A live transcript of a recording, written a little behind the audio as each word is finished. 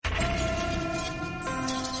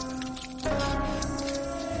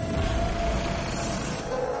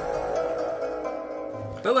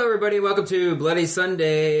Hello, everybody. Welcome to Bloody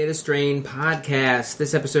Sunday, the Strain podcast.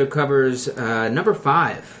 This episode covers number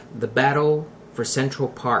 5, The Battle for Central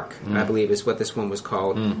Park, I believe is what this one was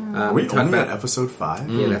called. Are we only at episode 5?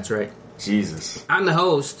 Yeah, that's right. Jesus. I'm the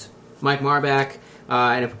host, Mike Marbach,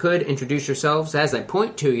 and if you could, introduce yourselves as I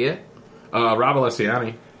point to you. Rob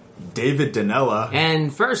Alessiani. David Danella.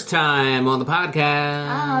 And first time on the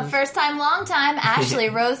podcast. First time, long time, Ashley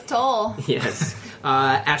Rose Toll. Yes.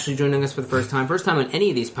 Ashley joining us for the first time on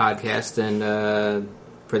any of these podcasts, and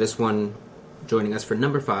for this one, joining us for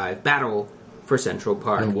number 5, Battle for Central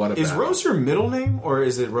Park. And what Is about Rose your middle name, or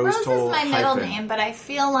is it Rose Toll? Rose is my middle hyphen? name, but I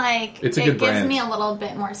feel like It's a it good gives brand. me a little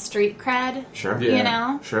bit more street cred. Sure. Yeah. You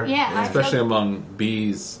know? Sure. Yeah. I especially feel among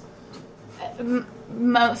bees?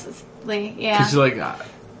 mostly, yeah. Because you're like,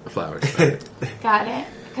 flowers. Got it.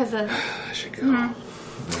 Because of... I should go.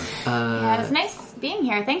 yeah, it was nice being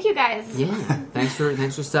here. Thank you, guys. Yeah, thanks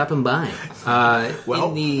for stopping by. Well,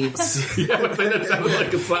 in the Yeah, but that sounded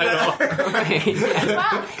like a sign off. right, yeah.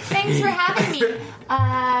 Well, thanks for having me.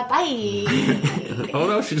 Bye. Oh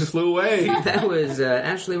no, she just flew away. That was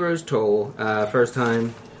Ashley Rose Toll, first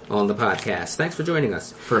time on the podcast. Thanks for joining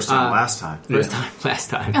us. First time, last time. First time, last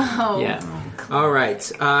time. Oh. Yeah. All right.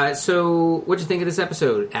 So, what'd you think of this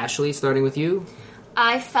episode, Ashley? Starting with you.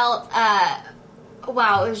 I felt,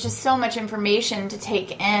 wow, it was just so much information to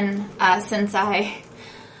take in since oh,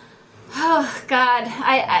 God,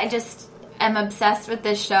 I just am obsessed with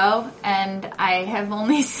this show, and I have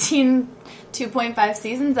only seen 2.5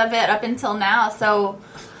 seasons of it up until now, so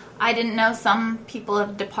I didn't know some people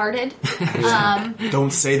have departed.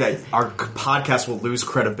 Don't say that. Our podcast will lose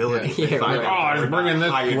credibility. Yeah, right. Oh, I was bringing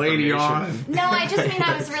this High lady information. on. No, I just mean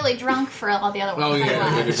I was really drunk for all the other ones Oh, yeah,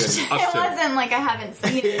 I good, good, watched. good. It Us too. wasn't like I haven't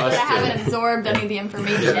seen it, but I Us too. haven't absorbed any of the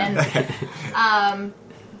information.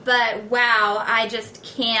 But wow, I just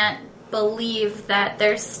can't believe that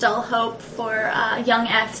there's still hope for young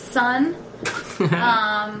F's son,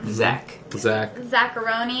 Zach.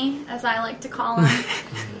 Zacharoni, as I like to call him.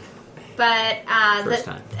 But First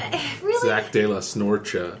time. Really, Zach De La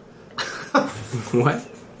Snorcha. What?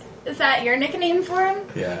 is that your nickname for him?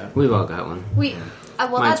 Yeah. We've all got one. Well,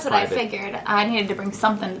 Mine's that's what I private. figured. I needed to bring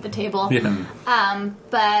something to the table. Yeah.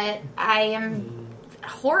 But I am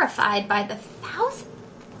horrified by the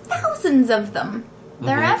thousands of them.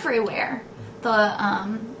 They're everywhere.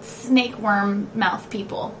 The snake worm mouth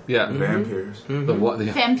people. Yeah. Vampires. The what? The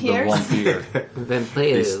Vampires. vampire. The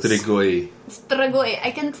Vampires. strigoi. Strigoi.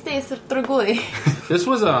 I can say strigoi. This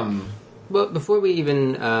was Well, before we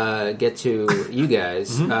even get to you guys,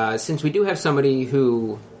 since we do have somebody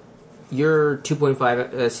who you're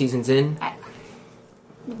 2.5 seasons in,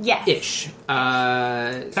 Yes. ish.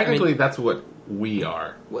 technically that's what we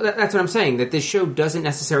are. Well, that's what I'm saying. That this show doesn't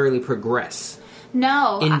necessarily progress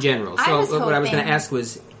No. in general. I So was what I was going to hoping- ask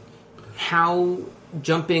was, how,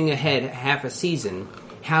 jumping ahead half a season,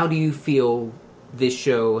 how do you feel this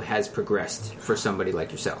show has progressed for somebody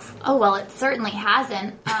like yourself? Oh, well, it certainly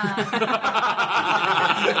hasn't.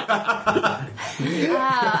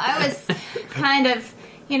 I was kind of,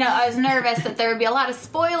 I was nervous that there would be a lot of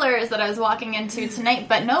spoilers that I was walking into tonight,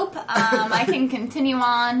 but nope, I can continue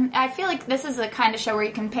on. I feel like this is the kind of show where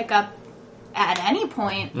you can pick up at any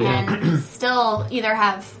point and still either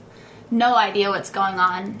have no idea what's going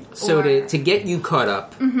on. So or- to get you caught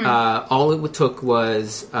up, all it took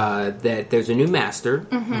was that there's a new master,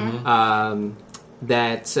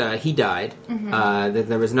 that he died, that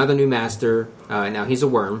there was another new master, now he's a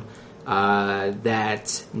worm,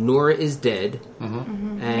 that Nora is dead,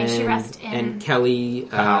 and, May she rest in- and Kelly...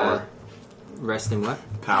 Power. Rest in what?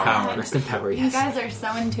 Power. Rest in power, You yes. guys are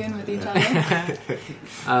so in tune with each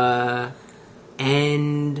other.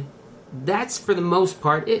 And that's for the most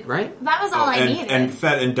part it, right? That was all I needed. And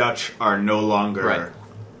Fett and Dutch are no longer... Right.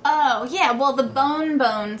 Oh, yeah, well, the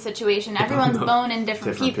bone situation. Everyone's boning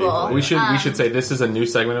different people. people, We should say this is a new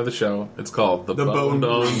segment of the show. It's called the Bone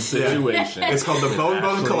Bone Yeah. Situation. It's called the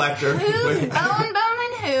Bone Collector. Who's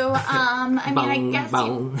boning who? I mean, I guess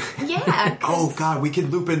Bone. yeah. Oh, God, we could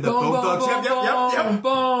loop in the Bone Thugs. Yep.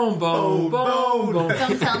 Boom, boom, boom, boom.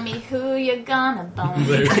 Don't tell me who you're gonna bone.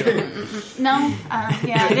 There you go. No?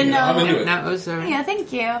 Yeah, I didn't know. I'm into it. No, it was, Yeah,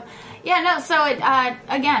 thank you. Yeah, no, so it,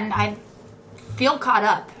 again, I feel caught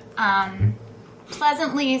up.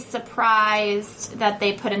 Pleasantly surprised that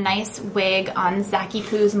they put a nice wig on Zacky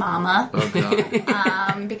Poo's mama. Oh,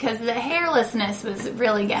 God. Because the hairlessness was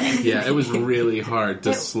really getting Yeah, it was really hard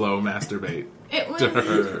to slow masturbate It was to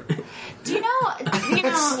her. Do you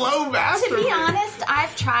know, Slow masturbate. to be honest,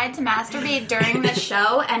 I've tried to masturbate during the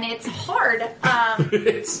show, and it's hard.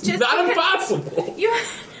 It's just not because impossible. You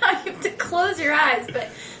have to close your eyes, but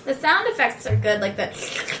the sound effects are good, like the...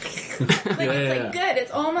 It's good.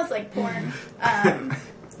 It's almost like porn.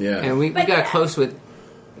 Yeah. And we But got yeah. close with...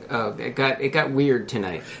 it got weird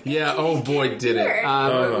tonight. Yeah, oh boy, did it.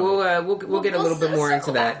 Weird. We'll get a little bit more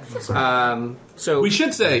into that. So We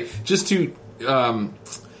should say, just to...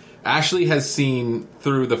 Ashley has seen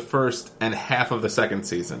through the first and half of the second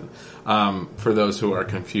season, for those who are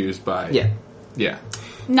confused by... Yeah.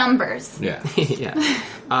 Numbers. Yeah.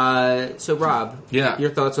 yeah. So Rob, Yeah.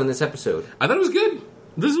 your thoughts on this episode? I thought it was good.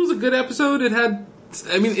 This was a good episode. It had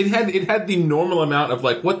the normal amount of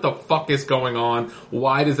like, what the fuck is going on?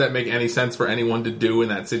 Why does that make any sense for anyone to do in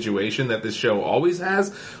that situation that this show always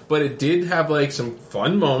has? But it did have like some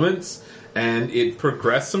fun moments, and it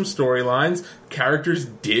progressed some storylines. Characters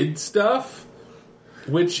did stuff,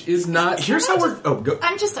 which is not. Here's how we're. Oh, go.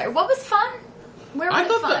 I'm just sorry. What was fun? Where was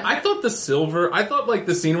it fun? I thought the silver. I thought like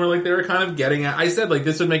the scene where like they were kind of getting at. I said like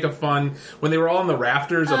this would make a fun when they were all on the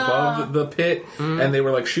rafters above the pit, and they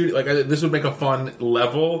were like shooting. Like this would make a fun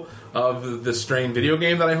level of the Strain video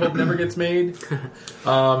game that I hope never gets made.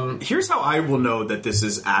 Here's how I will know that this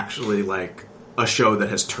is actually like a show that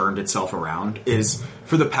has turned itself around. Is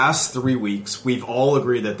for the past 3 weeks, we've all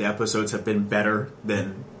agreed that the episodes have been better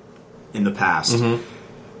than in the past.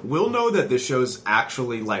 We'll know that this show's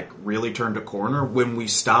actually like really turned a corner when we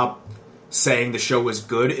stop saying the show was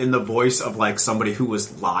good in the voice of like somebody who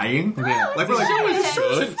was lying. Yeah. Like we're like, This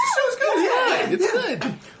show's good. this show's good. Yeah, It's good.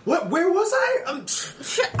 What? Where was I?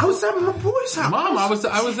 I was at my boy's house. Mom, I was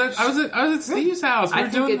at Steve's house. We were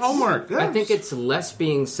doing homework. I think it's less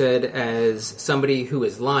being said as somebody who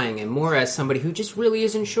is lying and more as somebody who just really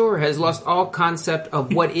isn't sure, has lost all concept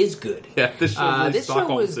of what is good. Yeah, this show really this show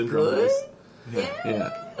Stockholm was syndrome. good.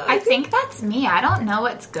 Yeah. I think that's me. I don't know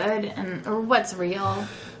what's good or what's real.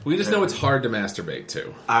 We just know it's hard to masturbate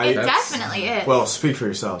to. It definitely is. Well, speak for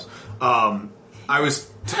yourselves.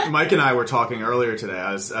 Mike and I were talking earlier today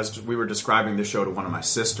as we were describing the show to one of my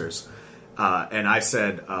sisters, and I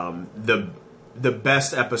said the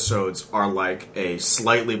best episodes are like a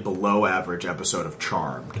slightly below average episode of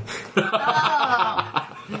Charmed.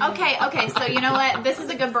 Okay. So you know what? This is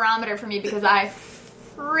a good barometer for me because I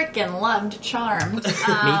freaking loved Charmed. Me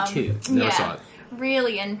too. Never saw it.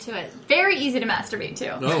 Really into it. Very easy to masturbate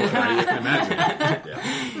to. Oh, you can imagine. Yeah.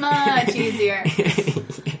 Much easier.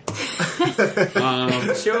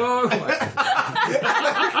 Sure.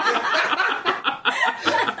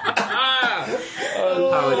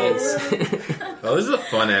 How it is. Oh, this is a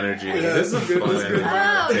fun energy. This is a fun energy.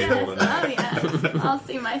 Oh, Table tonight. yeah. I'll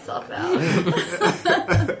see myself out.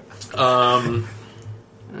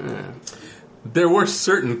 There were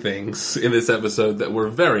certain things in this episode that were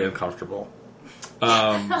very uncomfortable.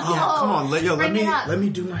 Oh, come on, let Bring it up. me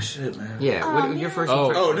do my shit, man. Yeah, what your first Oh.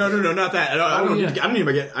 impression? Oh no, not that. I didn't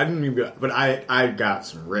even get. But I got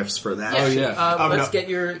some riffs for that. Oh, yeah. Let's get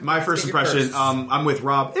your... My first get your impression. first. I'm with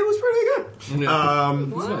Rob. It was pretty good. Yeah.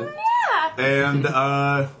 Yeah. And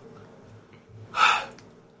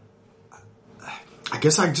I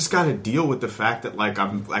guess I just got to deal with the fact that like I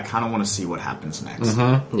kind of want to see what happens next.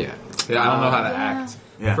 Yeah. Yeah, I don't know how to act.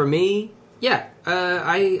 Yeah. For me,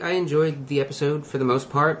 I enjoyed the episode for the most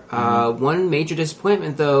part. One major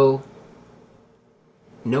disappointment, though,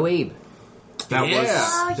 no Abe. That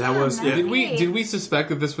was no. Did we suspect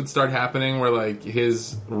that this would start happening? Where like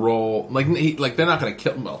his role, like they're not going to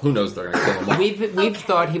kill him. Well, who knows? They're going to kill him. Off. We've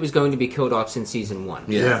thought he was going to be killed off since season 1.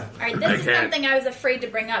 Yeah. All right, this is something I was afraid to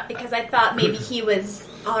bring up because I thought maybe he's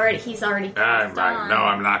already passed on.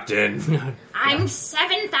 I'm locked in. I'm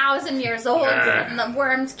 7,000 years old and the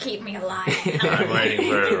worms keep me alive. I'm waiting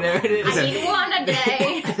for There it is. I need one a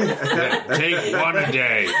day. Take one a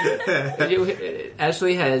day.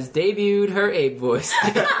 Ashley has debuted her Abe voice.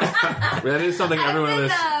 That is something everyone on I've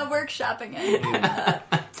this been workshopping it.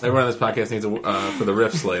 everyone on this podcast needs for the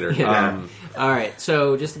riffs later. Yeah. All right,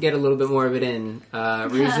 so just to get a little bit more of it in,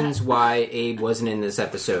 reasons why Abe wasn't in this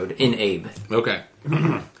episode. In Abe. Okay.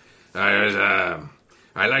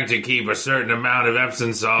 I like to keep a certain amount of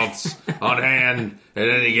Epsom salts on hand at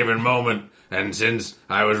any given moment, and since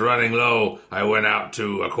I was running low, I went out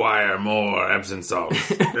to acquire more Epsom salts.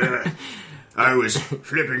 I was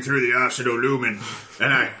flipping through the Arsenal Lumen,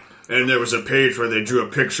 and there was a page where they drew a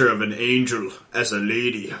picture of an angel as a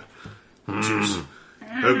lady. Her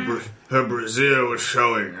brassiere was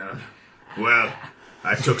showing. Well,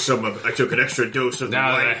 I took an extra dose of the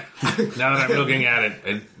Now white. that I'm looking at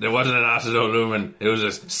it, there wasn't an Ossido Lumen, it was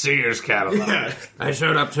a Sears catalog. Yeah. I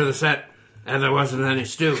showed up to the set and there wasn't any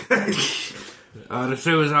stew. The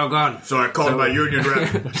stew is all gone. So I called my union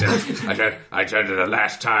rep. I said to the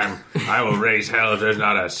last time, I will raise hell if there's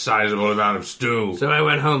not a sizable amount of stew. So I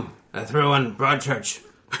went home. I threw on Broadchurch.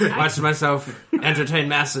 Watched myself entertain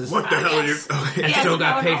masses. What the hell are you... And still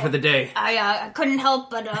got paid for the day. I couldn't help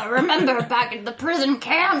but remember back at the prison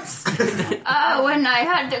camps when I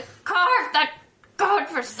had to carve that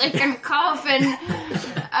godforsaken coffin,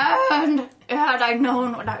 and had I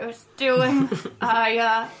known what I was doing,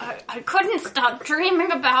 I couldn't stop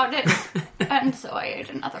dreaming about it, and so I ate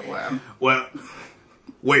another worm. Well...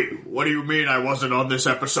 Wait, what do you mean I wasn't on this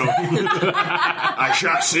episode? I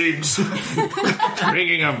shot scenes.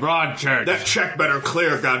 Speaking of Broadchurch. That check better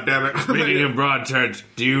clear, goddammit. Speaking of Broadchurch,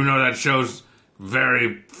 do you know that show's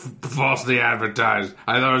very falsely advertised?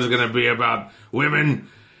 I thought it was going to be about women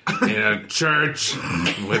in a church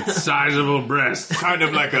with sizable breasts. Kind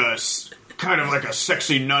of like a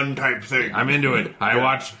sexy nun type thing. I'm into it. I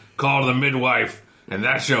watch Call the Midwife, and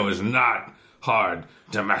that show is not hard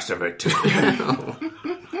to masturbate to.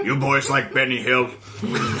 You boys like Benny Hill?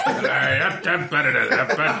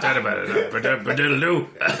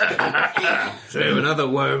 Save another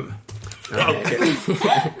worm. Okay.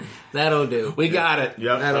 That'll do. We got it.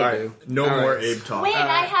 Yep. That'll do. No All more right. Abe talk. Wait,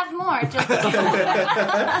 I have more. Just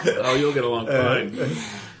Oh, you'll get along fine.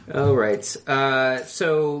 All right.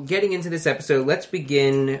 So getting into this episode, let's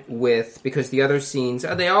begin with, because the other scenes,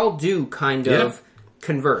 they all do kind of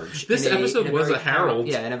converge. This episode was very a Harold.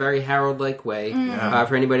 Yeah, in a very Harold-like way.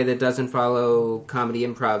 For anybody that doesn't follow comedy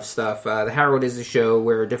improv stuff, the Harold is a show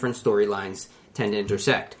where different storylines tend to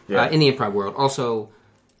intersect in the improv world. Also,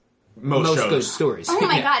 most shows. good stories. oh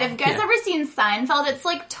my god, have you guys ever seen Seinfeld? It's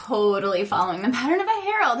like totally following the pattern of a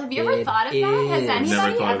Harold. Have you ever It thought of that? Has is. anybody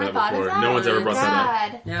Never thought of ever that thought before. of that? No one's ever brought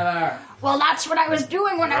that God. Never. Well, that's what I was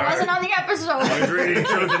doing when I wasn't on the I was episode. reading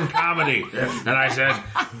Truth and Comedy, and I said,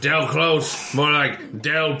 Del close, more like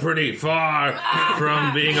Del pretty far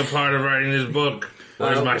from being a part of writing this book.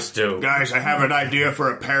 Where's my stew? Guys, I have an idea for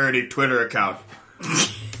a parody Twitter account.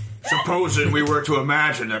 Supposing we were to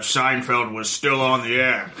imagine that Seinfeld was still on the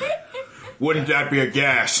air. Wouldn't that be a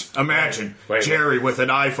gas? Imagine Wait. Jerry with an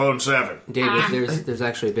iPhone 7. David, there's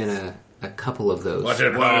actually been a couple of those. What's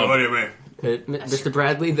it What called? do you mean? Mr.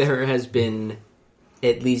 Bradley, there has been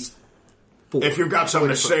at least 4. If you've got something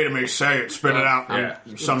to say to me, say it. Spit it out. Yeah.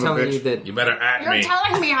 You I'm son of a telling you bitch. that You better at You're me.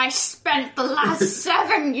 telling me I spent the last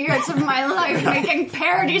 7 years of my life making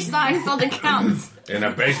parody Seinfeld accounts, In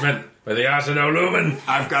a basement with the Arsenal Lumen.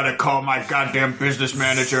 I've got to call my goddamn business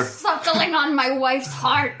manager. suckling on my wife's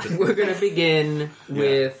heart. we're going to begin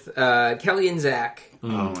with Kelly and Zach. Oh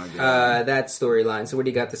my god. That storyline. So what do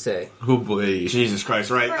you got to say? Oh boy. Jesus Christ,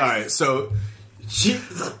 right? Alright, so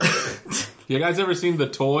You guys ever seen The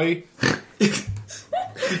Toy?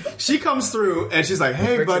 she comes through and she's like,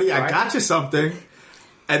 "Hey buddy, I got you something."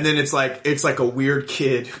 And then it's like a weird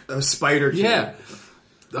kid, a spider kid. Yeah.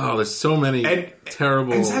 Oh, there's so many And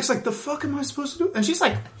terrible. And Zach's like, "The fuck am I supposed to do?" And she's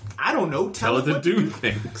like, "I don't know, Tell it to what do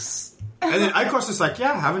things. And then Icos is like,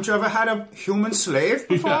 "Yeah, haven't you ever had a human slave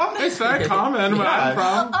before?" Yeah. It's very common where I'm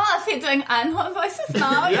from. Oh, is he doing animal voices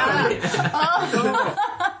now?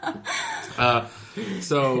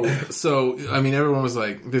 So I mean, everyone was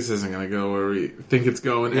like, "This isn't going to go where we think it's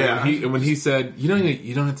going." Yeah. And when he said, "You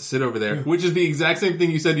don't have to sit over there," which is the exact same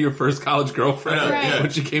thing you said to your first college girlfriend Right. when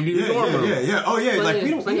she came to your dorm room. Yeah. Oh yeah, like we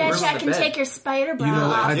don't. Plenty Yeah, of room I on can the bed. take your spider bra know,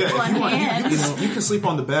 off yeah, with if one You want, hand. you can sleep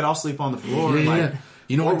on the bed. I'll sleep on the floor. Yeah, like, yeah.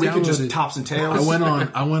 You know or what? we could just downloaded- tops and tails.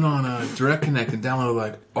 I went on Direct Connect and downloaded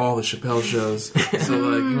like all the Chappelle shows. So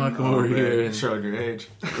like, you want to come over here? And showed your age.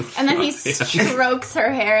 And then he strokes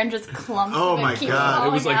her hair and just clumps Oh it and my keeps God.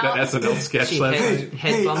 it was like the falling out. SNL sketch. She last head, night.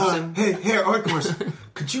 head bumps him. Hey, Icos,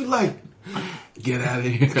 could you like Get out of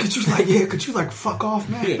here. could you like fuck off,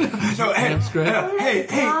 man? No, That's great. hey,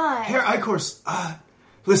 God. here, Icos,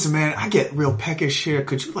 listen, man, I get real peckish here.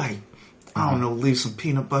 Could you like, I don't know, leave some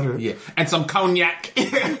peanut butter? Yeah, and some cognac.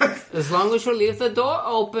 As long as you leave the door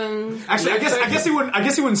open. Actually, I guess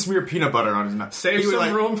he wouldn't smear peanut butter on his mouth. Save He would, some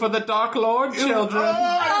like, room for the Dark Lord children.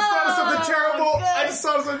 I just thought of something Oh, terrible. good. I just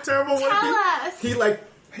thought of something terrible. What Tell if us. he like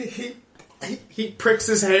he pricks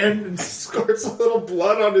his hand and squirts a little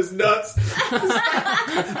blood on his nuts.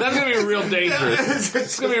 That's gonna be real dangerous.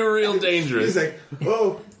 It's gonna be real dangerous. He's like,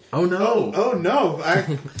 oh no. no,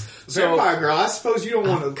 vampire girl. I suppose you don't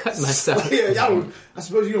want to cut myself. Yeah, I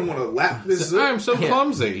suppose you don't want to lap this. I'm so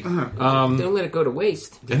clumsy. Don't let it go to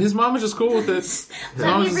waste. And his mom is just cool with it.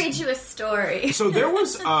 Let me read you a story. So there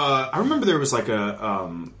was, I remember there was like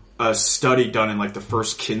a study done in like the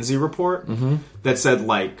first Kinsey report that said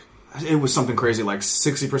like it was something crazy like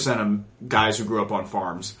 60% of guys who grew up on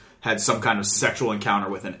farms had some kind of sexual encounter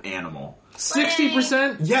with an animal.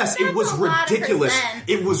 60%? Yes, it was That's a lot of ridiculous. percent.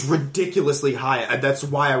 It was ridiculously high. That's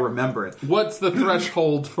why I remember it. What's the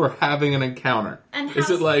threshold for having an encounter? And Is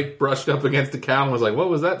how- it like brushed up against a cow and was like, what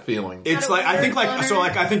was that feeling? It's Got a like I think weird like so boner?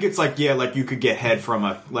 like I think it's like like you could get head from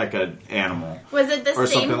an animal. Was it the Or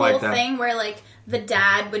same something whole like that. thing where like the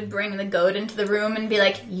dad would bring the goat into the room and be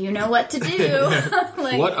like, "You know what to do."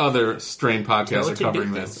 Like, What other strained podcasts are to do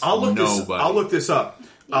covering things. this? I'll look Nobody. this up.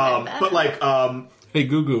 better. But like Hey,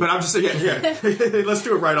 Goo but I'm just saying yeah. Let's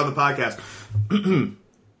do it right on the podcast.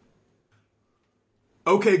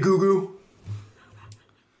 Okay, Goo.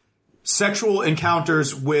 Sexual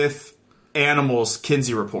encounters with animals,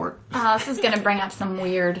 Kinsey report. this is gonna bring up some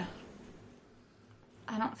weird.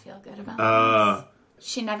 I don't feel good about this.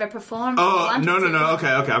 She never performed. Oh She wanted no.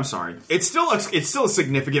 to. Okay. I'm sorry. It's still a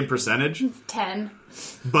significant percentage, 10.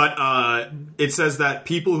 but it says that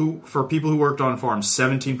people who worked on farms,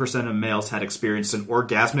 17% of males had experienced an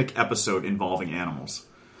orgasmic episode involving animals.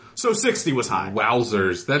 So 60 was high.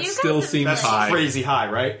 Wowzers. That You guys still have seems That's high. crazy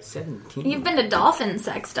high, right? 17. You've been to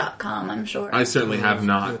dolphinsex.com, I'm sure. I certainly have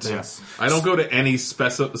not. Yes. I don't go to any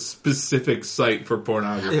specific site for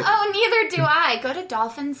pornography. Oh, neither do I. Go to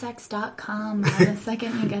dolphinsex.com. The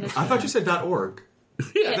second you get it. I thought you said .org.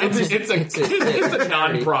 Yeah, it's a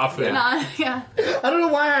non-profit. Yeah. I don't know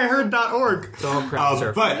why I heard .org. It's all crowd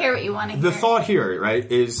surfing. But Hear what you want to hear. the thought here,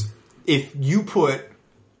 right, is if you put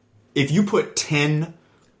 10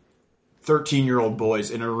 13-year-old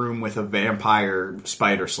boys in a room with a vampire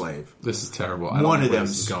spider slave, This is terrible. I don't one know of where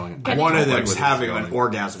them's this is going. one of I don't like them's where this is having going. an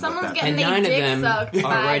orgasm Someone's with that. getting And 9 their of dick them sucked are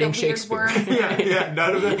by writing the weird Shakespeare. worm. Yeah,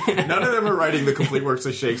 none of them are writing the complete works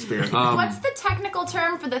of Shakespeare. What's the technical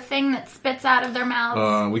term for the thing that spits out of their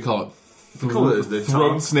mouths? We call it Call it the throat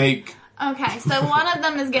tongue. snake. Okay, so one of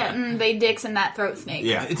them is getting the dicks in that throat snake.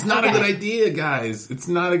 Yeah, It's not a Okay. good idea, guys. It's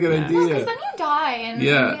not a good Yeah. Because idea. then you die, and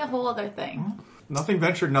Yeah. it'd be a whole other thing. nothing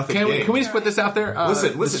ventured, nothing gained. Can we just put this out there?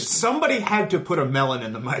 Listen. Somebody had to put a melon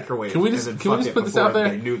in the microwave. Can we and just then can we fuck just it put this before out there?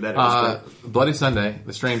 They knew that it was good. Bloody Sunday,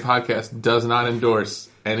 the Strain Podcast, does not endorse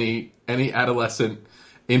any adolescent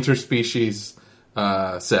interspecies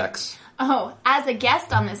sex. Oh, as a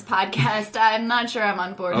guest on this podcast, I'm not sure I'm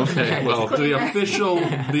on board with Okay, that well, the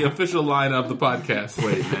disclaimer. official line of the podcast.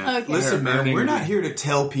 Wait, man. Okay. Listen, man, Earning- we're not here to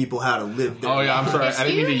tell people how to live their Oh yeah, I'm sorry. If I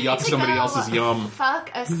didn't you mean to yuck need somebody go else's yum.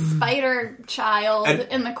 Fuck a spider child And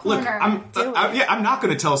in the corner. Look, I'm not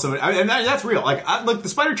going to tell somebody, and that's real. Like the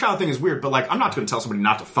spider child thing is weird, but like I'm not going to tell somebody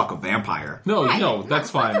not to fuck a vampire No, Right. no,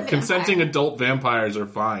 that's Fuck a fine. vampire. Consenting adult vampires are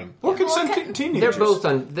fine. or consenting They're teenagers. both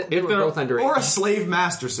they were they're- both underage. or a slave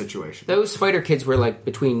master situation. Those spider kids were like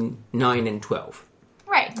between 9 and 12.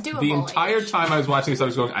 right, doable. The entire age. time I was watching this, I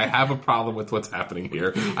was going, I have a problem with what's happening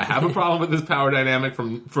here. I have a problem with this power dynamic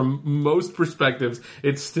from most perspectives.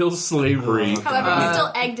 It's still slavery. However, you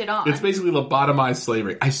still egged it on. It's basically lobotomized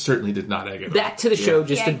slavery. I certainly did not egg it. Back to the show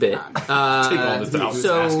just a Yeah, bit. come Take all this out. Just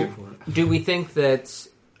So, asking for it. do we think that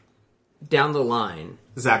down the line,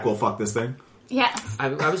 Zach will fuck this thing. Yes. I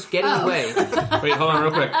was getting away. Wait, hold on,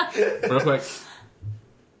 real quick.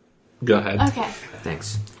 Go ahead. Okay.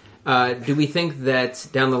 Thanks. Do we think that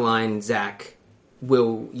down the line, Zach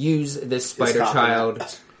will use this spider child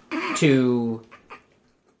to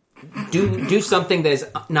do something that is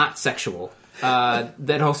not sexual?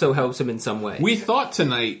 That also helps him in some way. We thought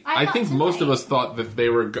tonight. I I thought think most of tonight. us thought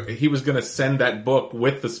that he was going to send that book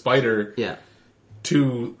with the spider Yeah.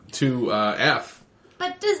 to F.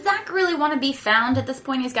 But does Zach really want to be found at this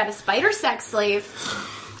point? He's got a spider sex slave.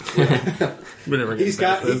 We're never gonna He's finish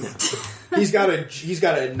got this. he's got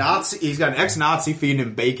an ex-Nazi feeding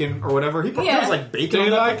him bacon or whatever. He probably Yeah. has like bacon. Do on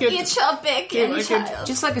you that like thing. it? Eat your bacon, like it? child.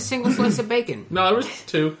 Just like a single slice of bacon. No, there was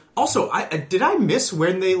two. Also, did I miss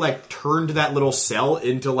when they like turned that little cell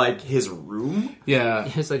into like his room? Yeah.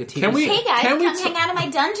 It's like a TV Can we? Hey guys, Can we? come hang out in my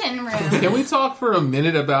dungeon room. Can we talk for a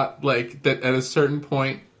minute about like that? At a certain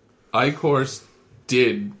point, Icorst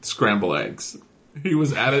did scramble eggs. He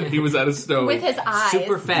was at it. He was at a stove With his eyes.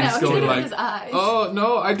 Super fast. No, going with like, his eyes. oh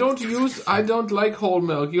no, I don't like whole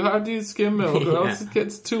milk. You have to use skim milk, or else Yeah. it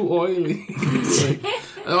gets too oily.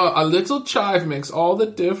 Like, a little chive makes all the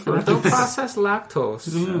difference. Don't process lactose.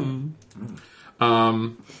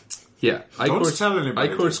 Yeah, Don't tell anybody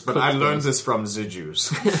Icorst this, but I learned this from the Jews.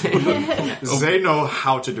 They know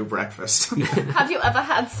how to do breakfast. Have you ever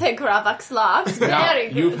had Segravak logs? Now, Very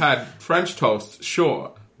good. you've had French toast,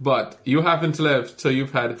 sure, but you haven't lived till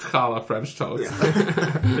you've had challah French toast.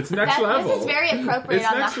 It's next level. This is very appropriate It's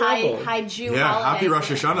on the next level. high Jew Yeah, holiday. happy Rosh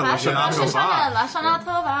Hashanah, Happy Lashana Rosh Tova. Hashanah, Lashana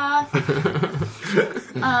Tova.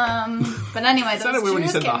 But anyway, Sounded those weird when you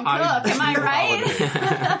Jews said the can high cook. Am I Jew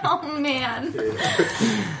right? Oh man.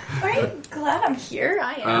 Are you glad I'm here?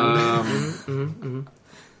 I am.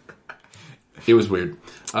 It was weird.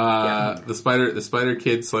 The spider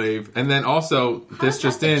kid slave, and then also this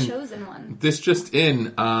just in. Chosen one. This just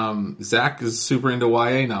in. Zach is super into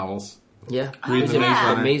YA novels. Yeah, Read the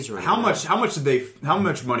Maze Runner. How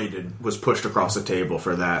much money was pushed across the table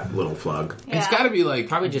for that little plug? Yeah. It's got to be like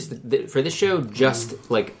Probably just for this show,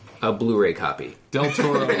 just like a Blu-ray copy. Del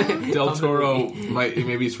Toro. Del Toro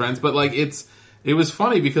maybe he's friends, but like it was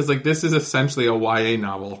funny because like this is essentially a YA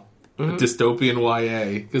novel, a dystopian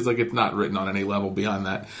YA, because like it's not written on any level beyond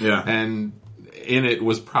that. Yeah. And in it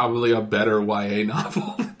was probably a better YA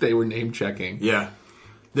novel that they were name checking. Yeah.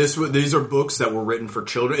 These are books that were written for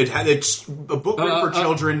children. It's a book written for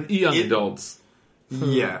children. Young adults.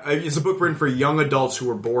 Yeah. It's a book written for young adults who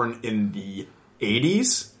were born in the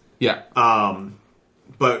 80s. Yeah.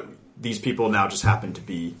 But these people now just happen to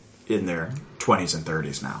be in their 20s and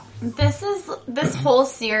 30s now. This whole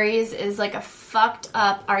series is like a fucked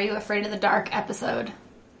up Are You Afraid of the Dark episode.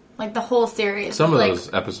 Like the whole series. Some of like,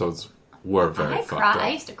 those episodes were very fucked up.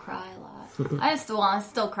 I used to cry a lot. I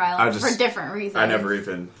still cry a lot for different reasons. I never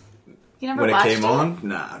even... You never when watched it came on,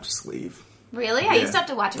 nah, just leave. Really? I used to have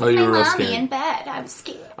to watch it Oh, with you my were real mommy scared. in bed. I was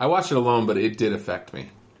scared. I watched it alone, but it did affect me.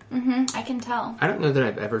 I can tell. I don't know that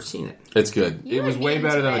I've ever seen it. It's good. You It was would way be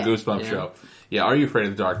better into than the it. Goosebumps Yeah. show. Yeah, Are You Afraid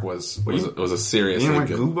of the Dark was a seriously You didn't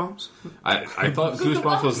good. like Goo Bumps? I thought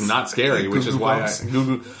Goosebumps was not scary, which is why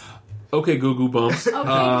Goo Goo Bumps.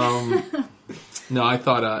 No, I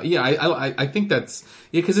thought, I think that's,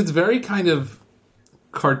 because it's very kind of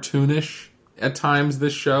cartoonish at times,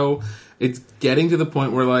 this show. It's getting to the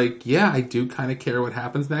point where, like, yeah, I do kind of care what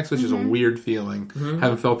happens next, which is a weird feeling.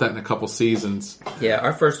 Haven't felt that in a couple seasons. Yeah,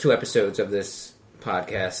 our first 2 episodes of this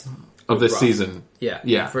podcast Of this rough. season.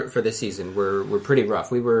 Yeah. For this season, we're pretty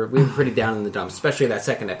rough. We were pretty down in the dumps, especially that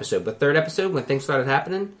second episode. But third episode, when things started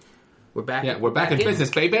happening, we're back. Yeah, we're back in business,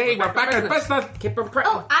 baby! We're back in business! Keep on pre-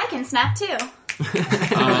 Oh, I can snap too.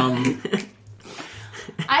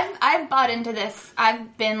 I've bought into this.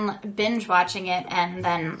 I've been binge watching it and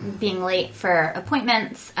then being late for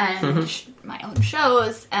appointments and my own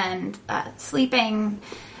shows and sleeping.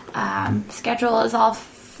 Schedule is all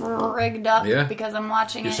frigged up because I'm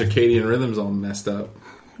watching Your it. circadian rhythm's all messed up.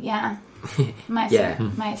 Yeah. My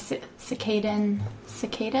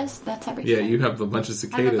cicadas, that's everything. Yeah, you have a bunch of I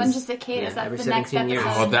cicadas. have a bunch of cicadas. every That's the next 17 years.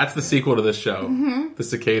 episode. Oh, that's the sequel to this show. The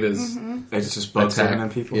cicadas. It's just bugs Attack. and then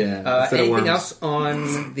people. Yeah. instead of anything worms. else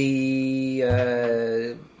on the?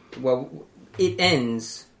 Well, it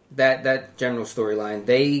ends that general storyline.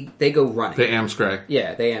 They go running. The Amscray.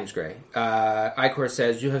 Yeah, they Amscray. Icor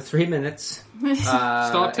says, you have 3 minutes.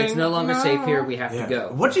 Starting It's no longer safe here. We have to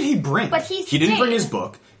go. What did he bring? But he didn't bring stayed. his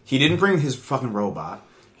book. He didn't bring his fucking robot.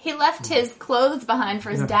 He left his clothes behind for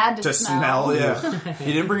his dad to smell. Yeah.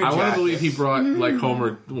 He didn't bring a I want to jacket. believe he brought, like,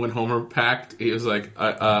 Homer, when Homer packed, he was like,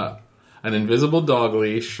 an invisible dog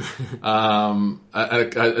leash,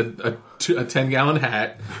 a 10-gallon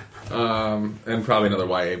hat, and probably another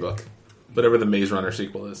YA book. Whatever the Maze Runner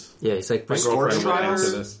sequel is. Yeah, he's like, My bring, girlfriend would Trials?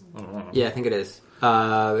 answer this. I don't know. yeah, I think it is.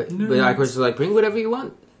 But Icor's like, bring whatever you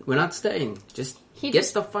want. We're not staying. Just He get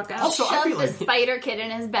just the fuck out. Also, I'd Shoved be the like- spider kid in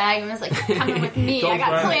his bag and was like, "Coming with me. I got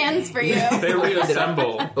Don't plans for you." They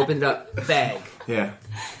reassemble. Opened it up. Bag. Yeah.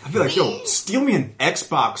 I'd be like, yo, steal me an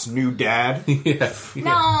Xbox, new dad. Yeah.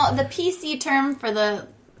 No, the PC term for the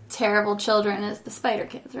terrible children is the spider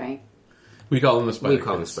kids, right? We call them the Spider We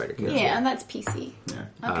call them Kids. Spider Kids. Yeah, that's PC. Yeah.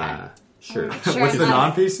 Okay. Sure. Sure What's the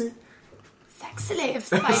enough. non-PC? Sex slave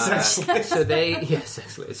spider. So they,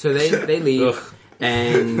 exactly. So they leave, Ugh.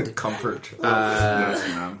 And comfort.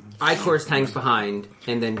 Icor's hangs behind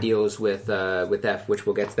and then deals with F, which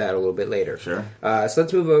we'll get to that a little bit later. Sure. So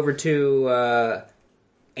let's move over to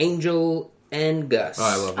Angel and Gus. Oh,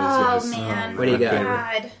 I love Oh this series. man. What do you got?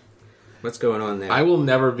 God. What's going on there? I will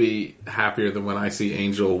never be happier than when I see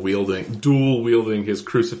Angel dual wielding his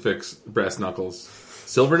crucifix brass knuckles.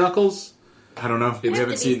 Silver knuckles? I don't know. We It's-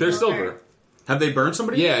 haven't seen. They're silver. Have they burned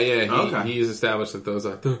somebody? Yeah. Okay. He's established that those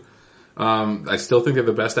are. I still think they're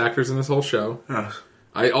the best actors in this whole show. Ugh.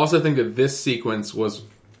 I also think that this sequence was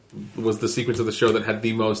the sequence of the show that had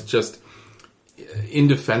the most just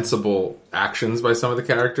indefensible actions by some of the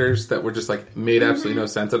characters that were just like made absolutely no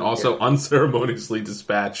sense and also unceremoniously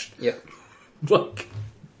dispatched. Yep. Like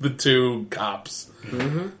the two cops,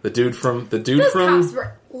 the dude from Those cops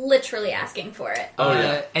were literally asking for it. Oh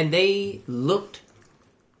yeah. And they looked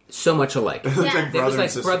so much alike. They look Yeah. like It brother was and like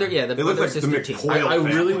sister. brother, yeah, the They look brother like the sister team. McCoy I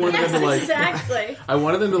really family. wanted them to like. Exactly. I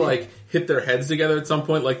wanted them to like hit their heads together at some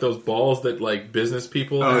point, like those balls that like business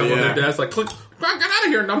people have on yeah. their desks, like click, get out of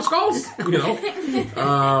here, numbskulls! You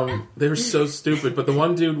know? They were so stupid, but the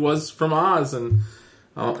one dude was from Oz, and,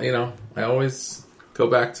 you know, I always go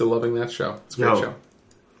back to loving that show. It's a great show.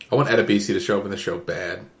 I want Edebisi to show up in the show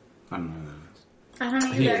bad. I don't know who that is. I don't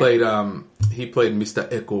know either. He played Mr.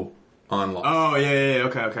 Echo on Lost. Oh, yeah.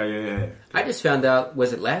 Okay, yeah. I just found out,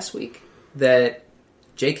 was it last week, that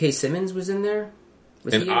J.K. Simmons was in there?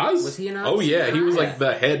 Was Oz? Was he in Oz? Oh, yeah. He was like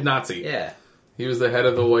the head Nazi. Yeah. He was the head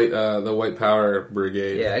of the White Power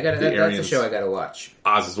Brigade. Yeah, that's a show I gotta watch.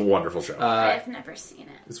 Oz is a wonderful show. I've never seen it.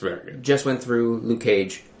 It's very good. Just went through Luke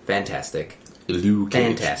Cage. Fantastic. Luke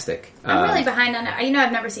Cage. Fantastic. I'm really behind on it. You know,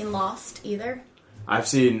 I've never seen Lost either. I've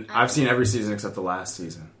seen every season except the last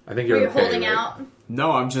season. I think You're you're okay, holding right? out.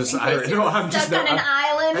 No, I'm just. I'm just stuck on an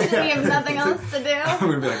island and you have nothing else to do. I'm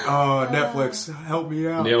gonna be like, oh, Netflix, help me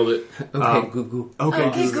out. Nailed it. Okay, Goo.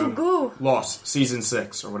 Okay, Goo. Lost season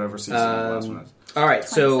 6 or whatever season the last one is. All right,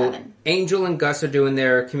 so 27. Angel and Gus are doing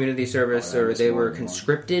their community service, or they were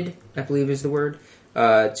conscripted, I believe is the word,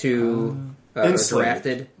 to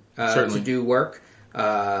drafted to do work,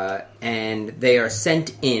 and they are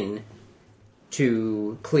sent in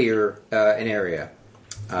to clear an area.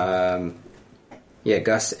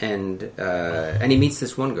 Gus and he meets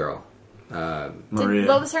this one girl. Maria.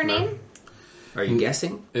 What was her name? Are you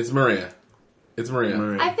guessing? It's Maria.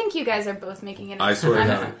 I think you guys are both making it up. I swear to I'm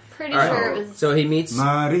God. pretty sure it was... So he meets...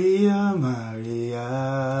 Maria.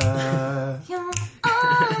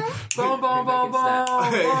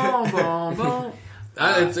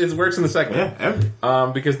 It works in the second one.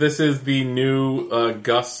 Yeah. Because this is the new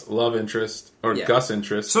Gus love interest, or Gus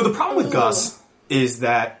interest. So the problem with Gus is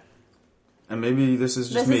that, and maybe this is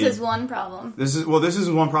just me. This is his one problem. This is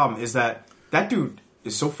one problem, is that dude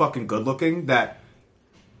is so fucking good looking that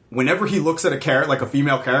whenever he looks at a character, like a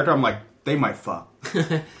female character, I'm like, they might fuck.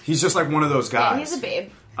 He's just like one of those guys. Yeah, he's a babe.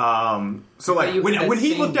 So like when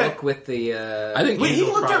he looked at with the, I think when he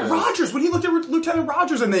Angel looked at probably- Rogers, when he looked at Lieutenant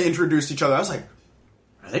Rogers, and they introduced each other, I was like,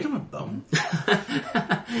 are they gonna bone?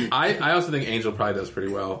 I also think Angel probably does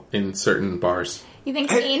pretty well in certain bars. You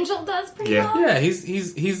think Angel does pretty Yeah. well? Yeah,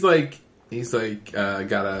 he's like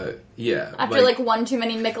got a After like one too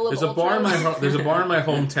many Michelob There's a bar in Ultras. there's a bar in my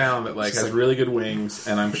hometown that like has really good wings,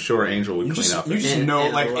 and I'm sure Angel would clean up. You just And- know,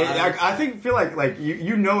 and like a lot I feel like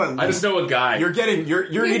you know at least. I just know a guy. You're getting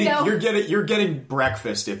you're eating know. you're getting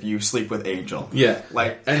breakfast if you sleep with Angel. Yeah,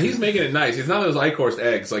 Like and he's making it nice. He's not those Eichhorst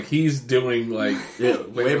eggs. Like he's doing like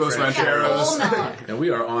Huevos Got Rancheros. whole milk. and we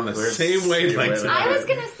are on the same wavelength. I was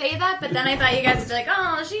gonna say that, but then I thought you guys would be like,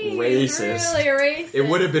 "Oh, she's Racist. really racist." It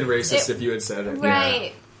would have been racist if you had said it.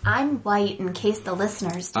 right. I'm white, in case the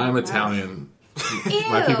listeners. Don't I'm know. Italian. Ew.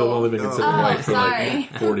 My people have only been considered white for sorry.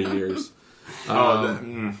 like 40 years.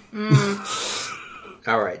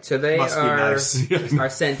 all right, so they Must be nice. are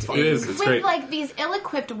sent in. It is. It's with great. like these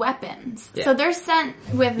ill-equipped weapons, Yeah. so they're sent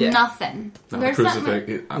with Yeah. nothing. Not They're a sent crucifix.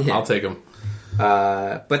 with, I'll take them.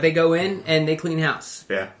 But they go in and they clean house.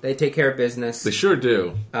 Yeah. They take care of business. They sure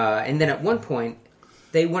do. And then at one point,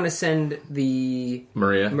 they want to send the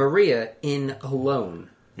Maria. in alone.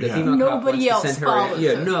 The Yeah. female cop Nobody wants to else send her in. follows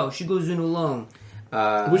Yeah, her. no, she goes in alone.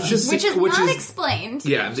 Which is not explained.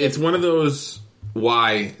 Yeah, it's one of those.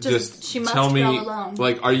 Why? Just- she must tell me. go alone.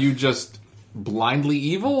 Like, are you just blindly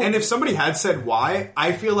evil? And if somebody had said why,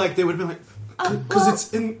 I feel like they would have been like, because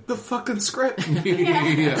it's in the fucking script.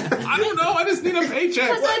 Yeah. I don't know. I just need a paycheck.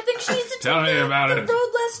 Because I think she needs to Tell take me about the it. road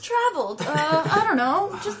less traveled. I don't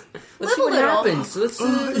know. Just Let's live see a what little. happens. Let's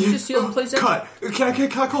just see how it plays out. Cut.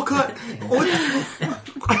 Can I call cut?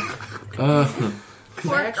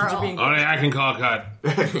 Poor Actions are girl. being- Only I can call cut.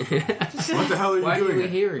 What the hell are you Why are doing? we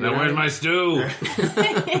here? Now, where's my stew?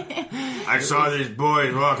 I saw these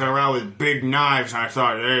boys walking around with big knives, and I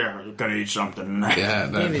thought, they're gonna eat something. Yeah,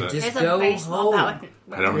 David, that's just There's a go baseball home. bat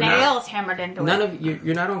with I don't know. nails hammered into None it. of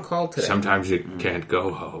you're not on call today. Sometimes you can't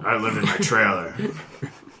go home. I live in my trailer.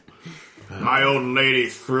 My old lady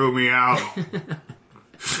threw me out.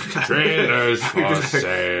 Trailers for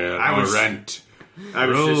sale I was- or rent. I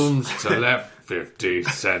was Rooms to left 50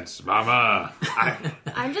 cents, mama.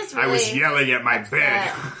 I'm just I really. was yelling at my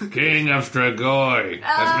bed. King of Strigoi.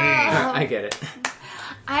 That's me. I get it.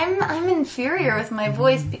 I'm inferior with my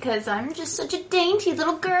voice because I'm just such a dainty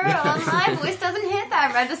little girl, and my voice doesn't hit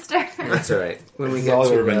that register. That's all right. When we This is get all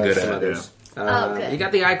to we've been good some at, others. Oh, good. You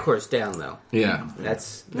got the I course down though. Yeah.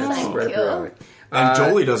 That's Thank right you. up your alley. And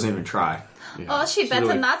Jolie doesn't even try. Oh, she better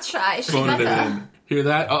really not try. She Phoned it better. in. Hear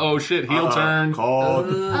that? Uh-oh, shit. Heel turn. Called.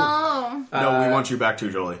 Oh, No, we want you back too,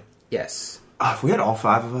 Jolie. Yes. If we had all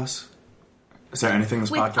 5 of us, is there anything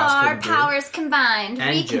this with podcast our couldn't do? powers combined, And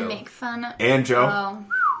we can Joe. make fun of. And Joe. Oh,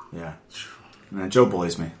 Yeah. Joe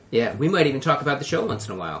bullies me. Yeah, we might even talk about the show once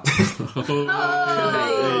in a while.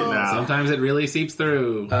 Sometimes it really seeps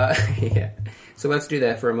through. Yeah. So let's do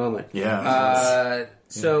that for a moment. Yeah.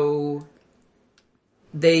 So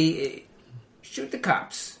they shoot the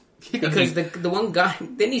cops because the one guy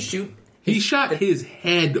didn't he shoot? He shot his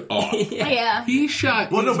head off. Yeah. He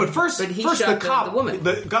shot. Well, no, but first he the shot cop, the woman.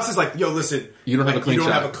 Gus is like, "Yo, listen, You don't have a clean you don't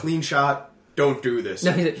shot. have a clean shot. Don't do this."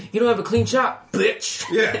 No, he's like, you don't have a clean shot, bitch.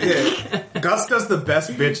 Yeah. Gus does the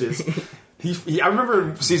best bitches. I remember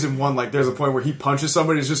in season 1, like, there's a point where he punches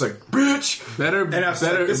somebody. He's just like, "Bitch." Better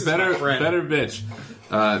bitch.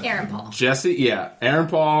 Aaron Paul. Jesse, Aaron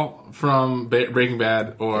Paul from Breaking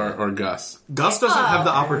Bad or Gus. Gus doesn't have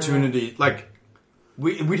the opportunity. Like,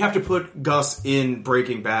 we'd have to put Gus in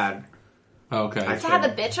Breaking Bad. Okay. To have a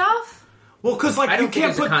bitch off? Well, because like I don't you think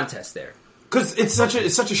can't there's put a contest there. because it's such a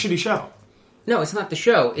shitty show. No, it's not the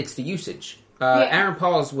show; it's the usage. Aaron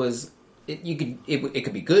Paul's was. It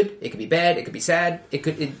could be good. It could be bad. It could be sad.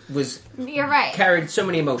 It was. You're right. Carried so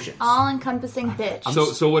many emotions. All-encompassing bitch.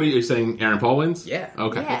 So what are you saying? Aaron Paul wins? Yeah.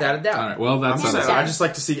 Okay. Yeah. Without a doubt. All right. Well, that's I'm not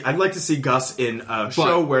saying, I'd like to see Gus in a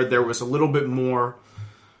show where there was a little bit more.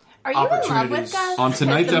 Are you in love with opportunities. Gus? On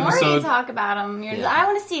tonight's 'Cause the more episode- you talk about him, I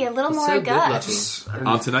want to see a little It's more so Gus. good-looking.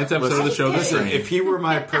 On tonight's episode of the show, The Listen, Strain. If he were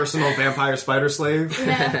my personal vampire spider slave,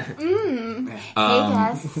 Hey,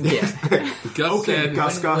 Gus. Yeah. Gus okay, said,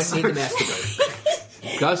 Gus. Wouldn't need to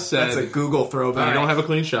masturbate. Gus said, That's a Google throwback. I don't have a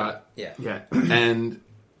clean shot. Yeah. Yeah. And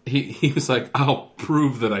he was like, I'll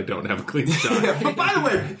prove that I don't have a clean shot. But by the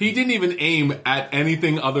way, He didn't even aim at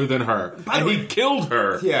anything other than her. By And the he way- killed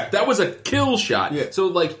her. Yeah. That was a kill shot. Yeah. So,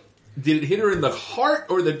 like, did it hit her in the heart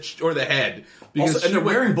or the head? Because also, and she they're went-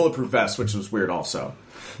 wearing bulletproof vests, which was weird. Also,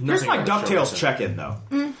 here's my about the show DuckTales is check-in though.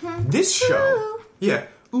 This show,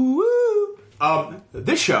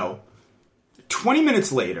 this show. 20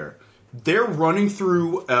 minutes later, they're running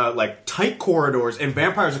through like tight corridors, and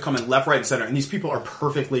vampires are coming left, right, and center, and these people are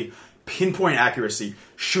perfectly pinpoint accuracy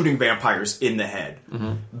shooting vampires in the head.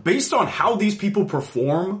 Based on how these people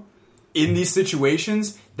perform in these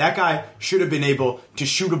situations, that guy should have been able to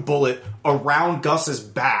shoot a bullet around Gus's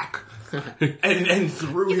back and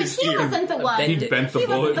through Because his he ear. wasn't the one. He He bent the He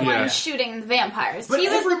bullet. wasn't the Yeah. one shooting the vampires. But He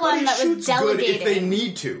was the everybody one that was shoots good delegating. if they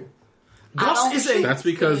need to. I Gus don't is shoot a That's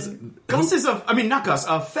because Gus is a. I mean, not Gus.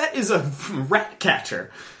 Fett is a rat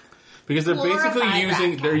catcher. Because they're basically Glorified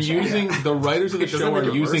using, rat they're catcher. using, the writers of the Doesn't show make are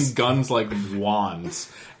it using worse. guns like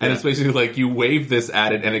wands. And it's basically like you wave this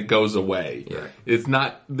at it and it goes away. Yeah. It's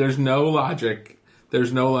not, there's no logic.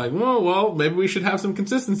 There's no like, well, maybe we should have some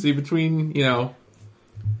consistency between, Yeah.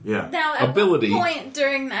 Now, at ability. what point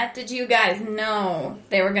during that did you guys know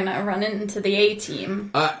they were going to run into the A-team?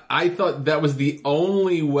 I thought that was the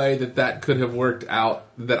only way that could have worked out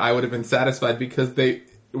that I would have been satisfied because they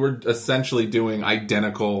were essentially doing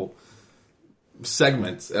identical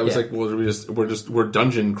segments. I was Yeah. like, well, we're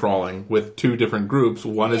dungeon crawling with two different groups.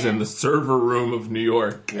 One is Yeah. in the server room of New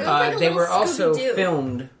York. It was like a They little were also Scooby-Doo.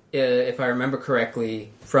 filmed, if I remember correctly,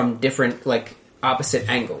 from different, like, opposite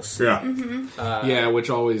angles. Yeah. Yeah, which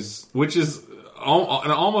is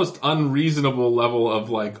an almost unreasonable level of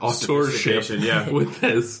like authorship. Sophistication, yeah. with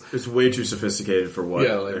this. It's way too sophisticated for what.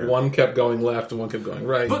 Yeah, like one kept going left and one kept going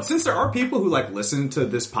right. But since there are people who like listen to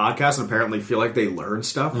this podcast and apparently feel like they learn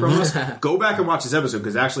stuff from us, go back and watch this episode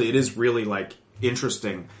because actually it is really like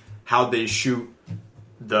interesting how they shoot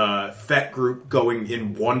the Fett group going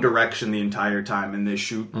in one direction the entire time and they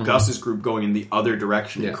shoot Gus's group going in the other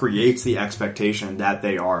direction. Yeah. It creates the expectation that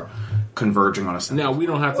they are converging on a center. now we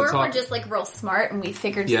don't have to Or talk. we're just like real smart and we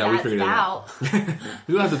figured Yeah, we that figured it out.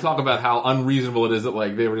 We don't have to talk about how unreasonable it is that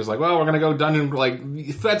like they were just like, well, we're gonna go dungeon. Like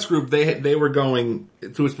Fett's group, they were going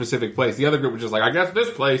to a specific place. The other group was just like, I guess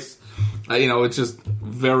this place. It's just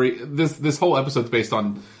very this whole episode's based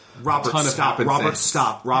on Robert, ton of stop. happenstance. Robert,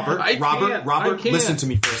 stop. Robert, I can't. Robert, I can't. listen to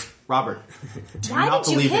me first. Robert, do Why you not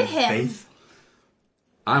did you believe hit in him? faith?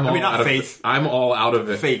 I'm all not out faith. of I'm all out of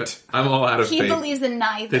it. Fate. I'm all out of He fate. believes in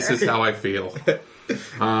neither. This is how I feel.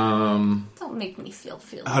 Don't make me feel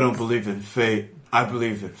feelings. I don't believe in fate. I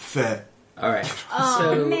believe in Fett. All right. Oh,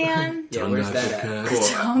 so, man. Yeah, where's that at?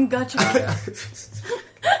 Tongue gotcha.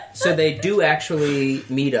 So they do actually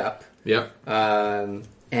meet up, Yep.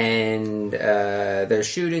 and they're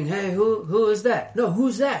shooting. Hey, who is that? No,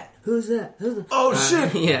 who's that? Who's that? Oh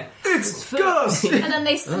shit! Yeah. It's Gus. And then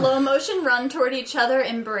they slow motion run toward each other,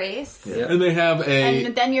 embrace. And they have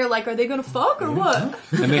And then you're like, are they gonna fuck or what?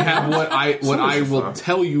 and they have what I will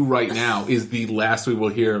tell you right now is the last we will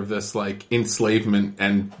hear of this like enslavement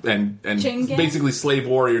and Chain gang? basically slave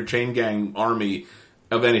warrior chain gang army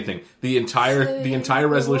of anything. The entire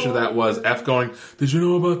resolution of that was F going, "Did you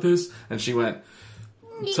know about this?" And she went,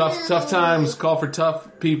 Tough times call for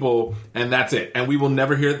tough people, and that's it. And we will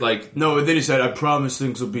never hear No, and then he said, "I promise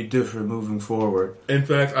things will be different moving forward. In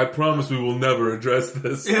fact, I promise we will never address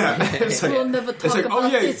this." Yeah, we'll never talk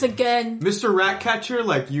about this again, Mr. Ratcatcher.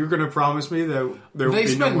 You're gonna promise me that there will They be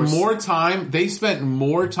spent no more time. They spent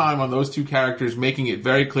more time on those two characters, making it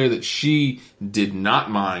very clear that she did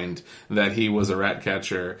not mind that he was a rat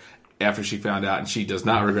catcher. After she found out, and she does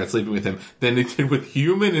not regret sleeping with him, than they did with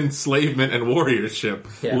human enslavement and warriorship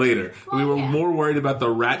later. Well, we were more worried about the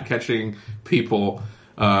rat catching people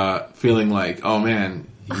feeling like, oh man,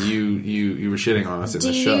 you were shitting on us in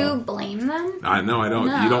the show. Do you blame them? No, I don't.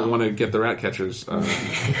 No. You don't want to get the rat catchers. No.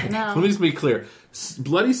 Let me just be clear.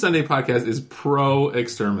 Bloody Sunday podcast is pro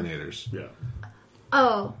exterminators. Yeah.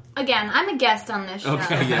 Oh, again, I'm a guest on this show.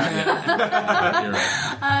 Okay, yeah. You're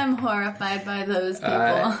right. I'm horrified by those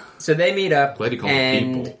people. So they meet up, Glad you called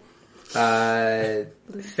and them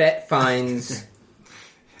Fett finds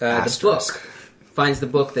the book. Finds the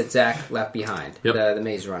book that Zach left behind, Yep. the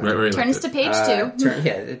Maze Runner. Right, Turns to page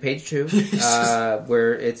 2. Page 2,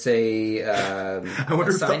 where it's a. I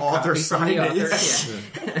wonder if the author signed it.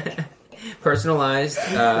 Yeah. Personalized,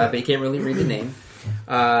 but you can't really read the name.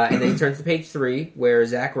 And then he turns to page 3, where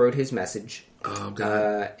Zach wrote his message. Oh,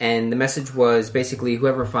 God. And the message was basically,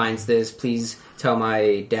 whoever finds this, please tell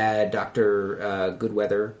my dad, Dr.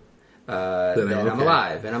 Goodweather, that I'm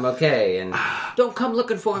alive and I'm okay, and don't come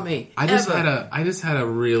looking for me. I just had a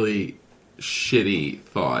really shitty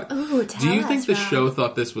thought. Ooh, Do you think the show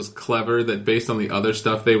thought this was clever, that based on the other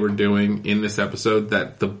stuff they were doing in this episode,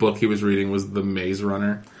 that the book he was reading was The Maze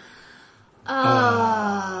Runner?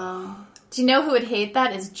 Oh. Do you know who would hate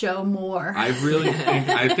that? Is Joe Moore. I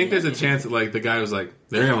think there's a chance that the guy was like,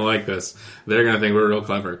 they're gonna like this. They're gonna think we're real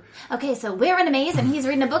clever. Okay, so we're in a maze and he's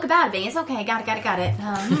reading a book about a maze. Okay, got it.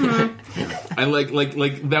 I like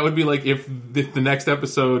that would be like if the next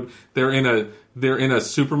episode they're in a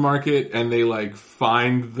supermarket and they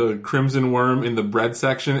find the crimson worm in the bread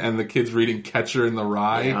section and the kid's reading Catcher in the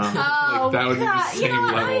Rye. Oh, that would be the same you know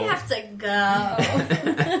what? level. I have to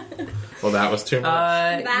go. Well, that was too much.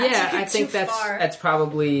 I think that's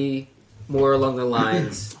probably more along the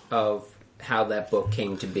lines of how that book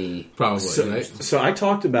came to be. Probably. Right? So I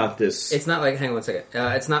talked about this. It's not like, hang on one second.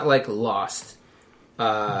 It's not like Lost,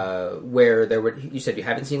 where there were. You said you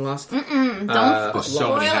haven't seen Lost? Don't There's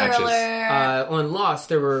so many hatches. alert. On Lost,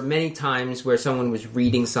 there were many times where someone was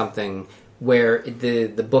reading something where the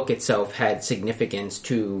book itself had significance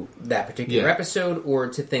to that particular episode or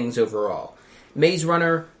to things overall. Maze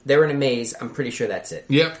Runner, they're in a maze. I'm pretty sure that's it.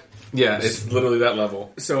 Yep. Yeah, it's literally that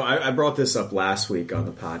level. So I brought this up last week on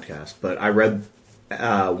the podcast, but I read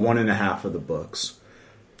 1.5 of the books.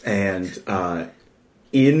 And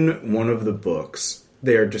in one of the books,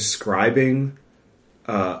 they're describing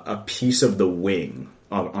a piece of the wing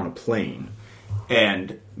on a plane.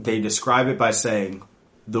 And they describe it by saying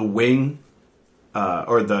the wing,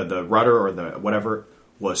 or the rudder or the whatever,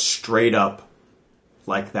 was straight up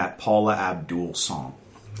like that Paula Abdul song.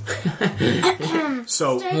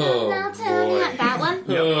 So, That one?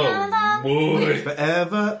 Oh, boy.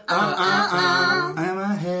 forever, I'm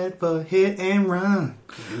ahead for hit and run.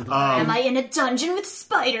 Am I in a dungeon with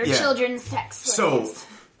spider Yeah. children sex So, slaves?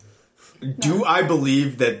 do I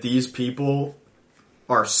believe that these people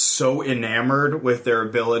are so enamored with their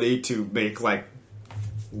ability to make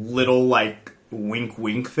little wink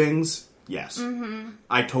wink things? Yes. Mm-hmm.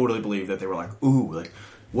 I totally believe that they were ooh,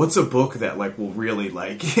 what's a book that will really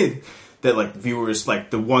that viewers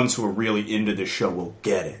the ones who are really into this show will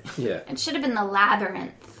get it. Yeah. It should have been The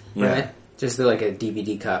Labyrinth. Yeah. Right? Just a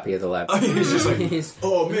DVD copy of the lab. It's just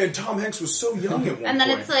oh man, Tom Hanks was so young at one And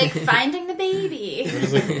then point. it's finding the baby.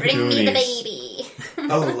 Bring me the baby.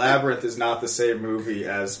 Oh, Labyrinth is not the same movie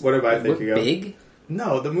as what am I thinking of? Big?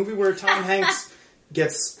 No, the movie where Tom Hanks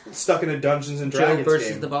gets stuck in a Dungeons and Joe Dragons versus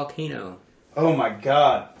game. the volcano. Oh my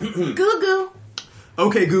god. Goo goo.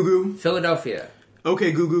 Okay, Goo. Philadelphia.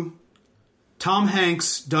 Okay, Goo. Tom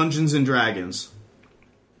Hanks, Dungeons and Dragons.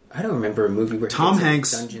 I don't remember a movie where Tom kids had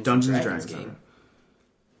Hanks, Dungeons and and Dragons game.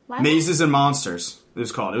 Mazes and Monsters. It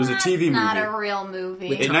was called. It was a TV movie. Not a real movie.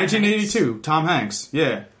 With In 1982, Tom Hanks.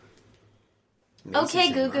 Yeah.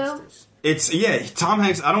 Okay, Goo Goo. It's Tom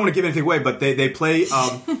Hanks. I don't want to give anything away, but they play.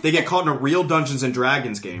 They get caught in a real Dungeons and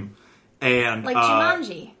Dragons game, and Like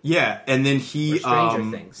Jumanji. Yeah, and then he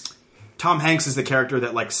Stranger Things. Tom Hanks is the character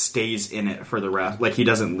that stays in it for the rest. He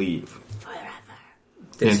doesn't leave.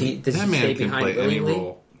 Does he that stay man can behind play any willingly?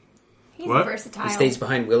 role. He's What? versatile. He stays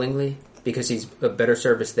behind willingly because he's a better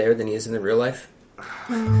service there than he is in the real life. I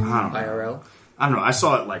don't know. IRL. I don't know. I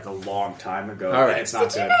saw it like a long time ago. All right. It's not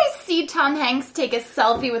Did you good. guys see Tom Hanks take a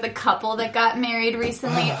selfie with a couple that got married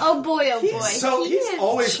recently? Oh boy, oh boy. He's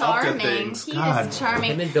always up to charming. things. He God. is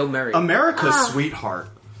charming. Him and Bill Murray. America's sweetheart.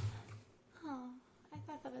 I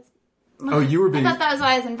thought that was. Oh, you were being. I thought that was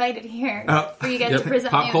why I was invited here for you guys to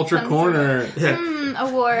present Pop me Culture with some Corner. sort of,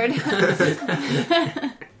 award. Keep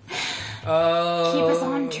us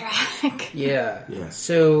on track. Yeah. Yeah.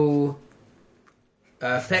 So,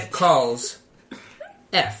 Fett calls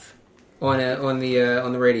F on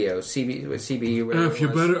the radio. CB. whatever F, it you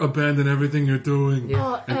was. better abandon everything you're doing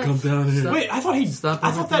Yeah. and come down here. Wait, I thought Stop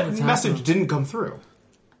that everything message that's didn't come through.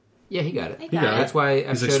 Yeah, he got it. He got it. That's why F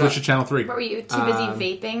He's like, showed switch up. to Channel 3. What were you too busy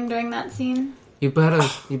vaping during that scene? You better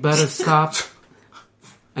stop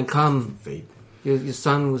and come. Vape. Your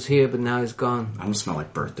son was here, but now he's gone. I don't smell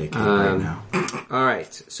like birthday cake right now. All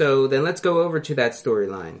right, so then let's go over to that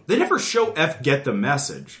storyline. They never show F get the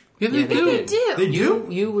message. Yeah, Yeah, they do. did. Do. They do?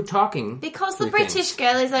 You were talking Because the through British things.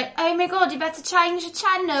 girl is like, oh my god, you better change the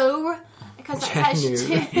channel. Because that's how she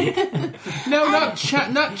Channel. No, not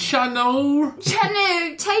channel. Channel,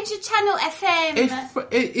 change the channel FM.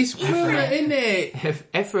 It's Florida, isn't it?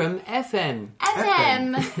 Ephraim FM.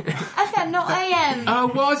 FM, not AM. Oh,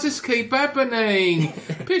 why does this keep happening?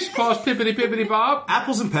 Pish posh, pippity pippity bob.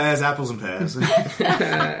 Apples and pears, apples and pears. So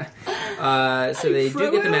they do throw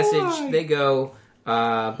get the it message. away. They go,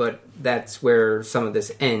 but that's where some of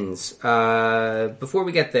this ends. Before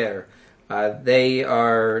we get there, they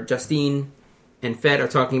are Justine and Fett are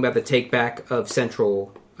talking about the take back of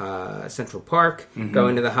Central Park,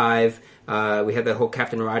 going to the Hive. We have the whole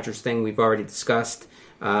Captain Rogers thing we've already discussed.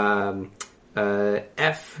 F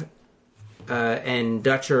and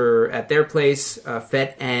Dutch are at their place.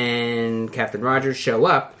 Fett and Captain Rogers show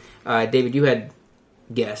up. David, you had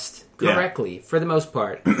guessed correctly, for the most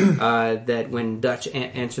part, that when Dutch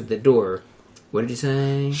answered the door, what did you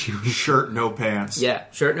say? Shirt, no pants. Yeah,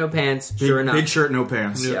 shirt, no pants. Big, Sure enough. big shirt, no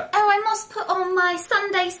pants. Yeah. Oh, I must put on my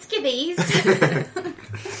Sunday skivvies.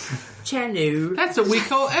 Chanu. That's what we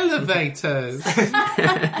call elevators.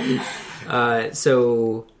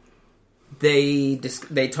 So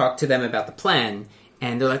they talk to them about the plan,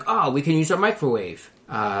 and they're like, "Oh, we can use our microwave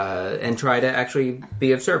and try to actually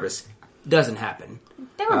be of service." Doesn't happen.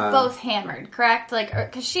 They were both hammered, correct? Like,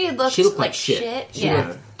 because she looked like shit. She Yeah.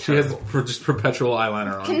 looked She has just perpetual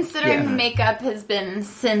eyeliner on. Considering Yeah. makeup has been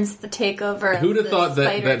since the takeover. Who'd of have the thought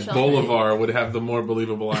that Spider Children. Bolivar would have the more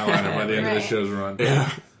believable eyeliner by the end of the Right. show's run? Yeah.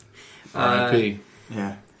 R.I.P.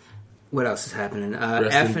 Yeah. What else is happening?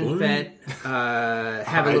 Rest F in and bloom. Fett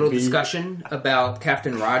have a little R.I.P. discussion about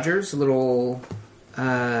Captain Rogers, a little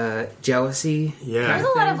jealousy. Yeah. There's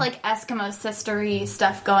a lot of like Eskimo sistery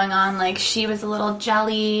stuff going on. Like she was a little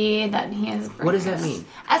jelly that he is. What does that mean?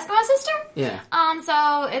 Eskimo sister? Yeah.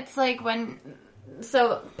 So it's like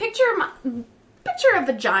picture a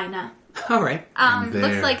vagina. All right. There.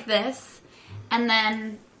 Looks like this, and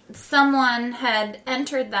then someone had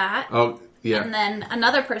entered that. Oh, yeah. And then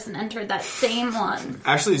another person entered that same one.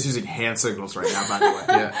 Ashley is using hand signals right now, by the way.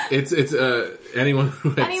 Yeah, it's anyone who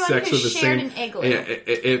had Anyone sex who with the shared same. an igloo. Yeah,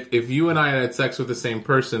 if you and I had sex with the same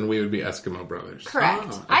person, we would be Eskimo brothers. Correct.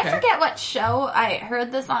 Oh, I okay. forget what show I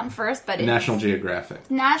heard this on first, but it's National Geographic,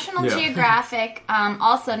 National Yeah. Geographic.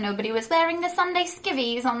 Also, nobody was wearing the Sunday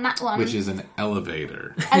skivvies on that one. which is an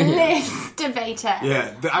elevator. a lift debater.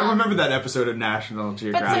 Yeah, I remember that episode of National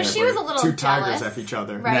Geographic. she was where a little two tigers jealous, F each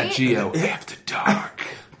other. right? Nat Geo after dark.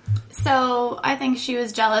 So I think she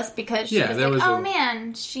was jealous because she Yeah, was there like, was "Oh a-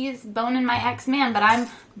 man, she's boning my ex-man, but I'm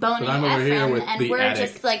boning But I'm over here Ephraim, with and the we're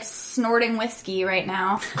attic." just like snorting whiskey right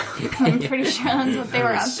now." I'm pretty sure that's what they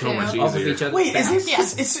were up so to. much Off of easier. each other's Wait, is backs. it?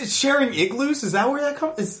 Yeah. It's sharing igloos? Is that where that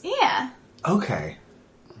comes? Yeah. Okay.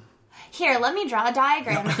 Here, let me draw a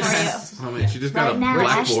diagram for you. Oh man, she just got Right a now,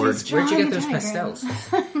 blackboard. Ashley's Where'd you get those drawing a diagram.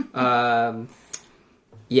 pastels?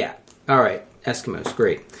 Yeah. All right. Eskimos.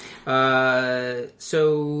 Great.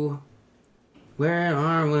 So, where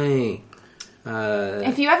are we?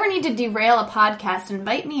 If you ever need to derail a podcast,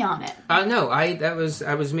 invite me on it. No, that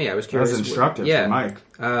was me. I was That curious. was instructive Yeah. for Mike.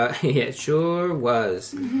 Yeah, it sure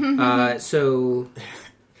was. So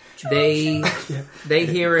they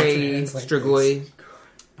hear a Strigoi.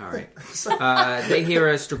 All right. They hear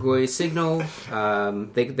a Strigoi signal.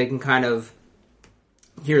 They can kind of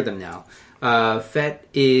hear them now. Fett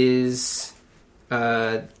is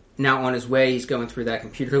now on his way. He's going through that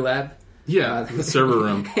computer lab. Yeah, the server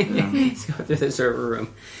room. He's going through the server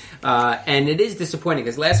room. And it is disappointing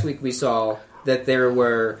because last week we saw that there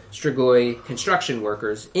were Strigoi construction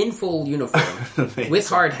workers in full uniform with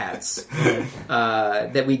hard hats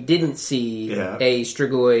that we didn't see Yeah. a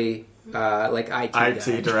Strigoi like IT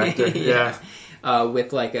IT director, yeah.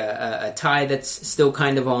 with like a tie that's still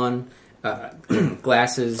kind of on,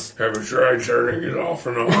 glasses. Haven't tried turning it off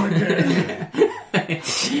and on again.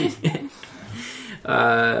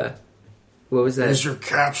 What was that? Is your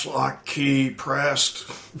caps lock key pressed?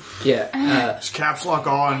 Yeah. Is caps lock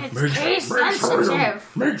on? It's case sensitive.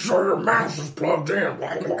 Make sure your mouse is plugged in.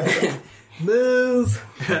 Move.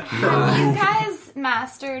 Have you guys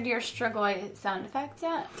mastered your Strigoi sound effects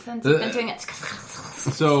yet? Since you've been doing it.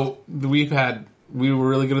 So we were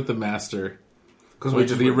really good at the master. Because we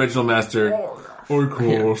just the original master. Of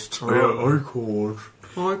course.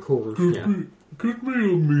 of course. Yeah. Get me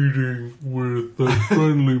a meeting with that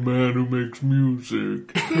friendly man who makes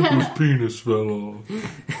music whose penis fell off.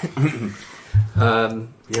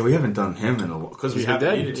 Yeah, we haven't done him in a while because we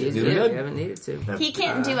haven't needed to. We haven't needed to. He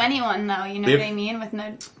can't do anyone though. You know what I mean? With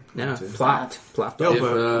no. No, plopped. No, If,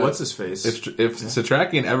 but what's his face? If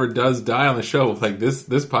Satrakian ever does die on the show, like this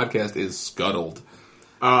podcast is scuttled.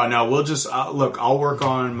 No, we'll just look. I'll work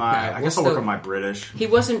on my. I guess I'll work on my British. He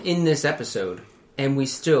wasn't in this episode, and we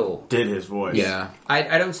still Did his voice? Yeah.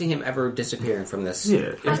 I don't see him ever disappearing from this.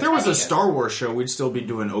 Yeah. If there was a Star Wars show, we'd still be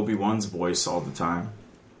doing Obi-Wan's voice all the time.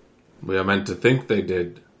 We are meant to think they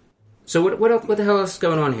did. So what the hell is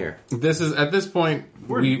going on here? This is at this point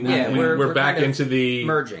we're back kind of into the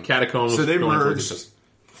merging. Catacombs. So they going towards merged. each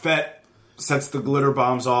Fett sets the glitter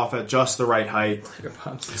bombs off at just the right height.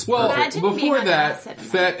 Well, Imagine before being on that, acid.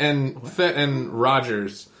 Fett and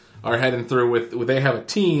Rogers are heading through with they have a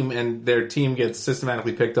team, and their team gets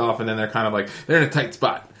systematically picked off, and then they're kind of like they're in a tight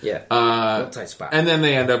spot. Yeah, real tight spot. And then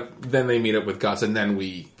they meet up with Gus, and then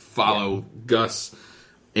we follow Gus,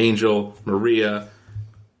 Angel, Maria,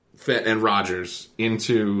 Fett, and Rogers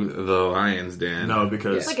into the Lion's Den. No,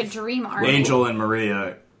 because It's like a dream arc. Angel and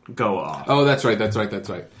Maria go off. Oh, that's right. But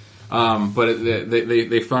they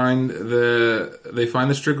find the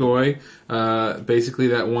Strigoi. Basically,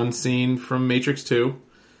 that one scene from Matrix 2,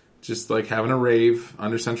 just like having a rave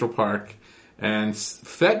under Central Park, and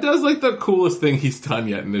Fett does like the coolest thing he's done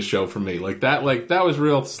yet in this show for me. Like that was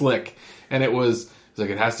real slick, and it was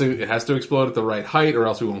like it has to explode at the right height, or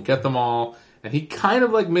else we won't get them all. And he kind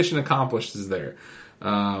of like mission accomplished is there.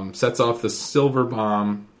 Sets off the silver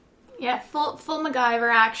bomb. Yeah, full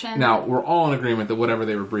MacGyver action. Now, we're all in agreement that whatever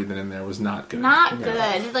they were breathing in there was not good. Not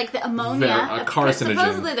good. Like the ammonia. A carcinogen.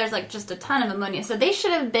 Supposedly there's like just a ton of ammonia. So they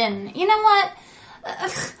should have been, you know what?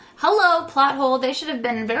 Hello, plot hole. They should have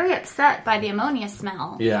been very upset by the ammonia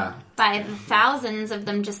smell. Yeah. By the thousands of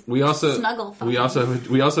them just snuggle fucking.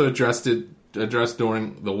 We also addressed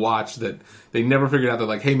during the watch that they never figured out that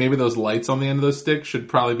like, hey, maybe those lights on the end of those sticks should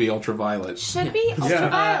probably be ultraviolet. Should be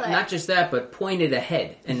ultraviolet. Not just that, but pointed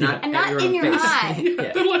ahead and not in your face. eye.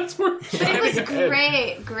 Yeah. The lights were. It was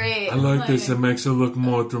great. I like this. It makes it look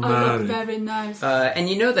more dramatic. Very nice. And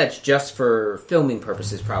you know that's just for filming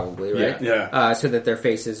purposes, probably, right? Yeah. So that their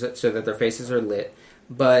faces are lit.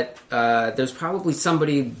 But there's probably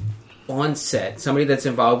somebody on set, somebody that's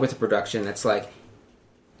involved with the production, that's like,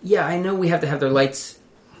 yeah, I know we have to have their lights,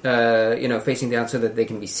 facing down so that they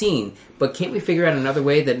can be seen. But can't we figure out another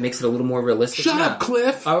way that makes it a little more realistic? Shut up,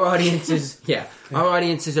 Cliff. Our audiences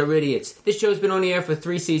are idiots. This show's been on the air for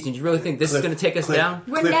 3 seasons. You really think this is going to take us down?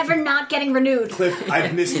 We're never not getting renewed. Cliff,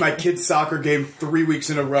 I've missed my kid's soccer game 3 weeks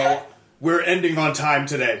in a row. We're ending on time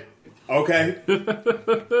today. Okay?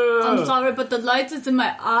 I'm sorry, but the light is in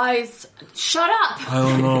my eyes. Shut up! I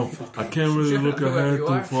don't know. I can't really Shut look up, ahead you too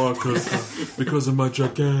are. far because of my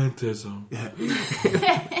gigantism.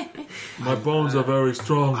 My bones are very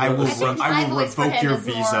strong. I will My voice for revoke him your is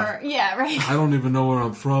visa. more- yeah, right. I don't even know where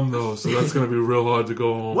I'm from though, so that's gonna be real hard to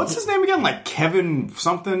go home. What's his name again? Like Kevin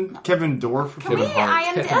something? Kevin Dorff? Can we? I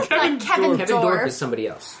am like Kevin Kevin Dorff Dorff. is somebody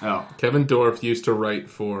else. Oh. Kevin Dorff used to write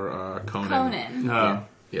for Conan. Conan. No.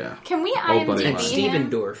 Yeah. Can we Oh, buddy. And IMDb Steven him?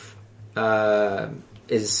 Dorff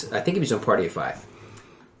is, I think he was on Party of Five.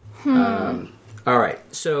 All right,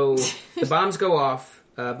 so the bombs go off.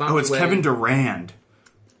 Oh, it's Kevin Durand.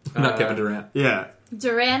 Not Kevin Durant. Yeah.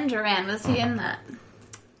 Duran, was he in that?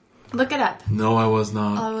 Look it up. No, I was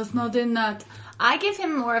not. I was not in that. I give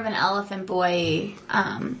him more of an Elephant Boy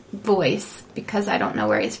voice because I don't know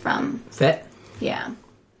where he's from. Fett. Yeah.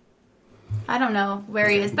 I don't know where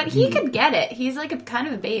he is, but he could get it. He's like a kind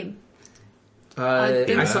of a babe.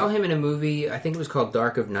 I saw him in a movie. I think it was called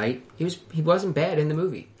Dark of Night. He wasn't bad in the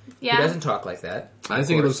movie. Yeah. He doesn't talk like that. I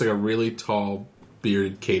think it looks like a really tall,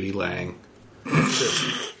 bearded Katie Lang.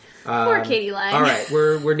 Poor Katie Lang. All right,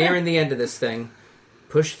 we're nearing the end of this thing.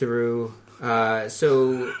 Push through.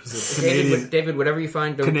 So David, whatever you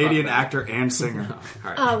find, don't Canadian talk about actor and singer. it. All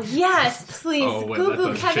right. Oh, yes, please. Oh, wait, Goo that Goo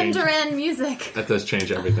does Kevin change. Durant music. That does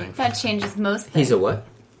change everything. That changes most things. He's a what?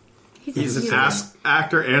 He's an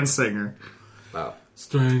actor and singer. Wow.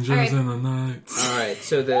 Strangers in the night. All right,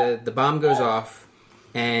 so the bomb goes off,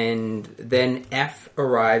 and then F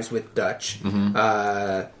arrives with Dutch.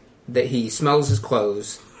 That he smells his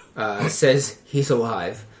clothes, says he's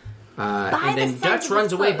alive, and then Dutch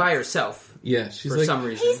runs away by herself. Yeah, she's for like, some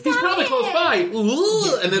reason. He's probably close by.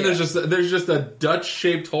 And then there's just a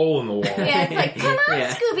Dutch-shaped hole in the wall. Yeah, it's like, come on,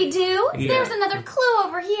 Scooby-Doo. Yeah. There's another clue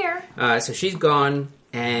over here. So she's gone,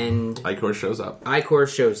 and Icor shows up. Icor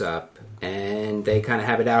shows up, and they kind of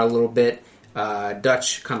have it out a little bit.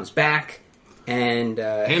 Dutch comes back, and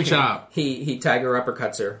Hand chop. He tiger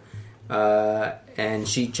uppercuts her, and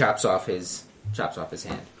she chops off his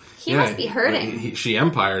hand. He must be hurting. She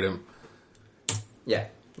empired him. Yeah.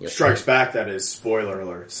 Yes. Strikes Back, that is. Spoiler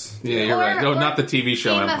alerts. Yeah, you're right. No, not the TV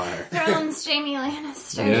show Game Empire. of Thrones, Jamie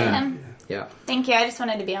Lannister. Yeah. Yeah. Thank you. I just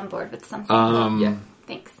wanted to be on board with something. Yeah.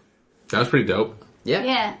 Thanks. That was pretty dope. Yeah.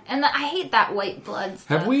 Yeah, and I hate that white blood stuff.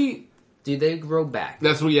 Have we... Do they grow back?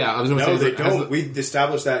 That's what, yeah, I was going to say. No, they don't. We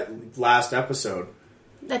established that last episode.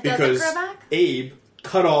 That doesn't Because grow back? Abe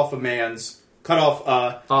cut off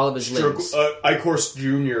all of his limbs. Icor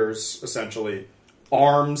Jr.'s, essentially,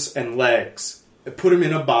 arms and legs. Put him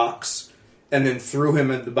in a box, and then threw him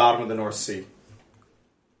at the bottom of the North Sea.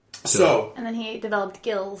 So... And then he developed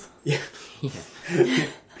gills. Yeah.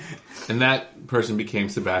 And that person became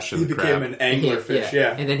Sebastian He the became Crab. an anglerfish,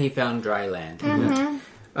 yeah. And then he found dry land. Mm-hmm.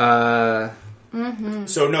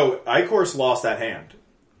 So, no, Icor's lost that hand.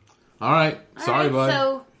 All right. Sorry, All right, bud.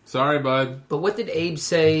 so- Sorry, bud. But what did Abe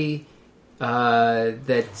say?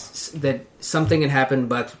 That something had happened,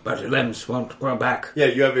 but your limbs won't grow back. Yeah,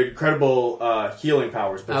 you have incredible healing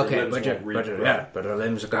powers, but Okay, your limbs won't regrow. but your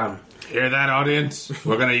limbs are gone. Hear that, audience?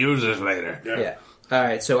 We're going to use this later. Yeah. All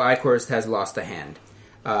right. So Icor has lost a hand.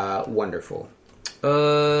 Wonderful.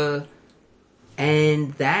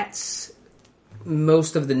 And that's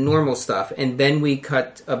most of the normal stuff. And then we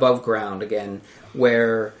cut above ground again,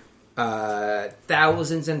 where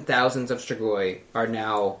thousands and thousands of Strigoi are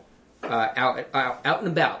now out and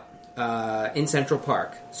about in Central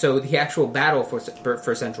Park. So the actual battle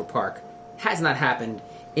for Central Park has not happened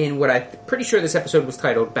in what I'm pretty sure this episode was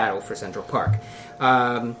titled Battle for Central Park.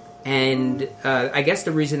 And I guess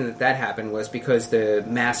the reason that happened was because the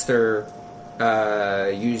Master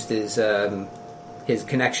used his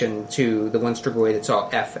connection to the one Strigoi that saw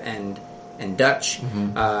F and Dutch,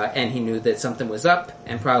 and he knew that something was up,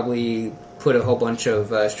 and probably put a whole bunch of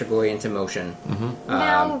Strigoi into motion.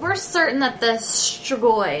 Now, we're certain that the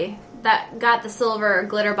Strigoi that got the silver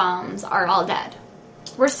glitter bombs are all dead.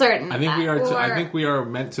 We're certain. I think of we that. are. I think we are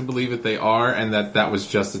meant to believe that they are, and that was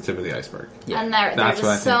just the tip of the iceberg. Yeah. And there's That's what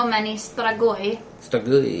I just so think. many Strigoi.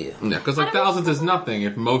 Strigoi. Yeah, because like thousands is nothing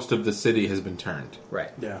if most of the city has been turned. Right.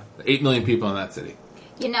 Yeah. 8 million people in that city.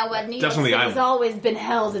 You know what? New York Just on the City's island. always been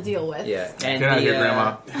hell to deal with. Yeah, and Get out of here,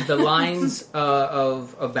 Grandma. The lines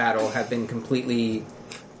of battle have been completely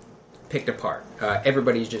picked apart.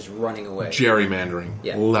 Everybody's just running away. Gerrymandering,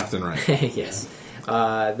 Yeah. left and right. Yes,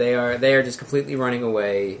 they are just completely running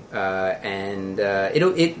away, and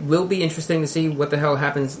it will be interesting to see what the hell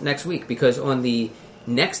happens next week, because on the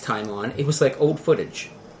next time on, it was like old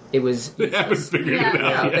footage. It was They haven't figured it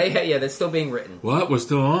out. that's still being written. What? We're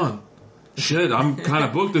still on. Shit, I'm kind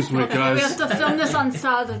of booked this week, We have guys. to film this on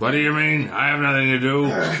Saturday. What do you mean? I have nothing to do.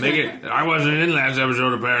 Make it. I wasn't in last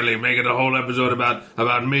episode. Apparently, make it a whole episode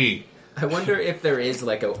about me. I wonder if there is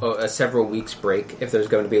like a several weeks break. If there's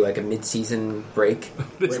going to be like a mid-season break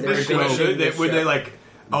where they're finishing the Where they show. like,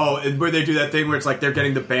 where they do that thing where it's like they're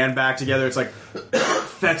getting the band back together. It's like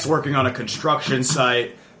Fett's working on a construction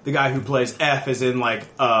site. The guy who plays F is in like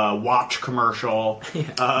a watch commercial.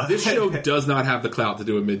 This show does not have the clout to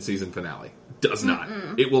do a mid-season finale. Does not.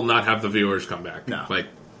 It will not have the viewers come back. No.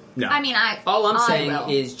 No. I mean, All I'm I saying will.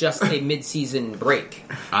 is just a mid-season break.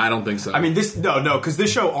 I don't think so. I mean, because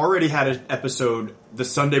this show already had an episode the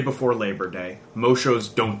Sunday before Labor Day. Most shows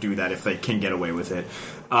don't do that if they can get away with it.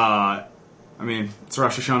 I mean, it's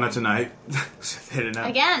Rosh Hashanah tonight. Hit it now.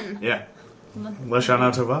 Again. Yeah.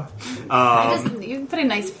 Lashana Tova. You put a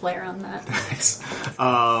nice flair on that.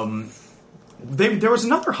 There was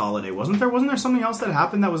another holiday, wasn't there? Wasn't there something else that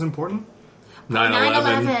happened that was important?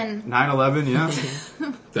 9/11. 9/11. 9/11,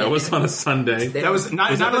 yeah. That was on a Sunday. That was Was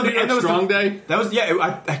that the 9/11. New York and that was Strong Day? That was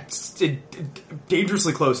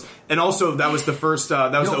dangerously close. And also, that was the first.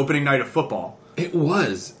 That was the opening night of football. It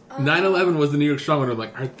was. 9/11 was the New York Strong One. I'm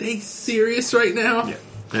like, are they serious right now? Yeah.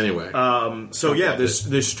 Anyway. So yeah,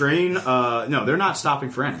 this strain. No, they're not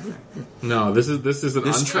stopping for anything. no, this is an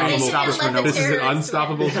This train unstoppable. stops for no This is an Terrorists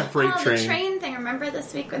unstoppable win. freight The train. train thing remember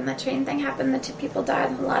this week when the train thing happened, the 2 people died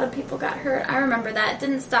and a lot of people got hurt. I remember that. It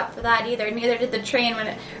didn't stop for that either. Neither did the train when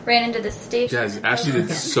it ran into the station. Guys, Ashley did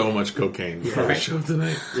so much cocaine before the show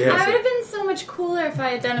tonight. Yeah, I would have been so much cooler if I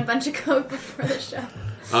had done a bunch of coke before the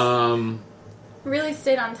show. Really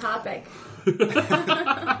stayed on topic.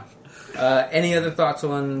 Any other thoughts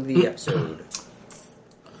on the episode?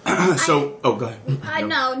 go ahead.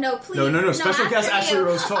 No, please. No. Special guest after Ashley you.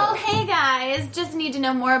 Rose Toll. Oh, hey guys. Just need to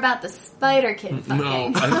know more about the Spider Kid fucking. No,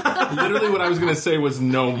 literally what I was going to say was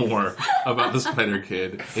no more about the Spider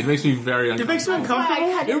Kid. It makes me very uncomfortable. It makes you uncomfortable?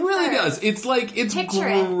 It really does. It's like, it's Picture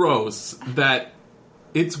it. gross that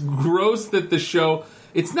the show...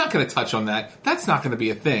 It's not going to touch on that. That's not going to be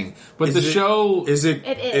a thing. But show... It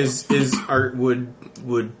is.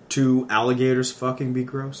 Would 2 alligators fucking be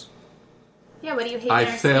gross? Yeah, what do you hate? I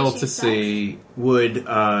fail to see... Would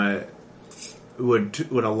a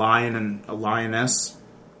lion and a lioness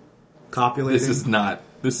copulating? This is not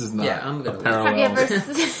Yeah, I'm gonna a leave. parallel. Have you ever...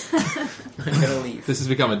 I'm gonna leave. This has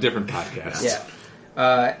become a different podcast.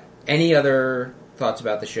 Yeah. Any other thoughts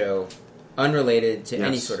about the show, unrelated to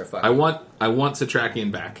any Yes. sort of fucking? I want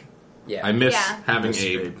Satrakian back. Yeah. I miss Yeah. having Miss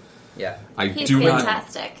Abe. Abe. Yeah. I He's do not.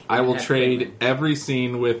 fantastic. I will trade every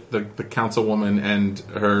scene with the councilwoman and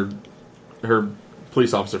her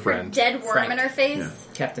police officer friend. Dead worm Frank. in her face. Yeah.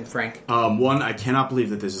 Captain Frank. One, I cannot believe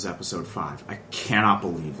that this is episode 5. I cannot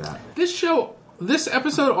believe that. This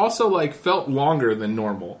episode also like felt longer than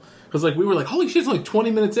normal because like we were like, holy shit, it's only 20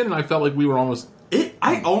 minutes in, and I felt like we were almost.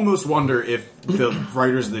 I almost wonder if the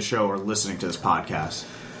writers of the show are listening to this podcast.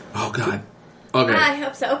 Oh god. Okay. I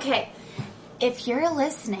hope so. Okay. If you're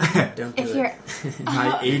listening, Don't do if it. you're...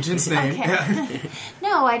 My agent's name. Okay.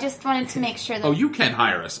 No, I just wanted to make sure that... Oh, you can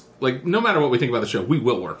hire us. Like, no matter what we think about the show, we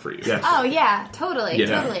will work for you. Yes. Oh, yeah, totally,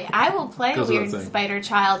 Yeah. totally. I will play a Goes weird without saying. spider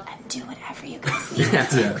child and do whatever you guys need.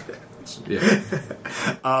 Yeah.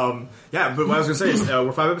 Yeah, but what I was going to say is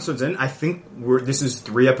we're 5 episodes in. I think this is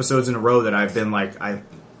 3 episodes in a row that I've been like, I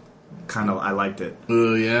liked it.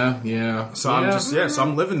 Yeah. So I'm so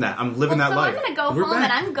I'm living that. I'm living that life. I'm gonna go We're home back.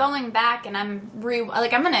 and I'm going back and I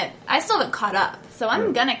still haven't caught up, so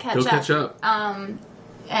I'm gonna catch Go up. catch up.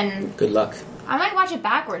 And Good luck. I might watch it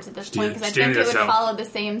backwards at this point because I Steal think it would yourself. follow the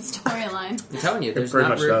same storyline. I'm telling you, there's pretty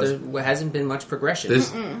not much does. there hasn't been much progression.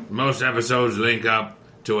 This Most episodes link up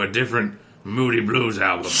to a different Moody Blues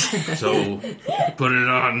album. So put it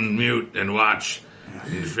on mute and watch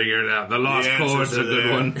and figure it out. The Lost The Chord's answers a are good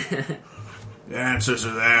there. one. The answers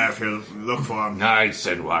are there if you look for them. Nice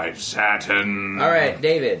and white satin. All right,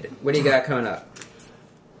 David, what do you got coming up?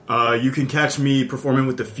 You can catch me performing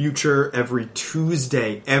with The Future every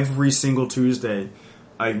Tuesday, every single Tuesday. You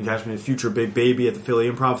can catch me at Future Big Baby at the Philly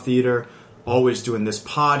Improv Theater. Always doing this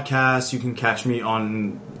podcast. You can catch me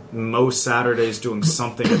on most Saturdays doing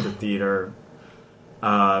something at the theater.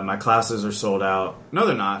 My classes are sold out. No,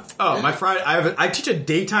 they're not. Oh, my Friday. I teach a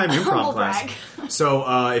daytime improv Humble class. brag.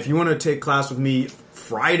 So if you want to take class with me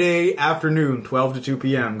Friday afternoon, 12 to 2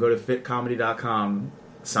 p.m., go to fitcomedy.com.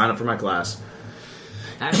 Sign up for my class.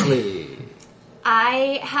 Ashley.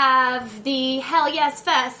 I have the Hell Yes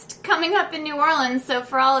Fest coming up in New Orleans, so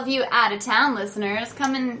for all of you out-of-town listeners,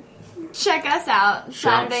 come and check us out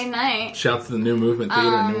Saturday night. shouts to the New Movement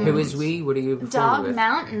Theater in New Who Orleans. is we? What are you performing Dog with?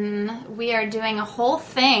 Mountain, we are doing a whole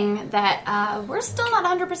thing that we're still not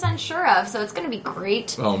 100% sure of, so it's going to be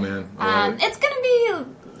great. Oh man. I love it. It's going to be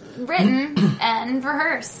written and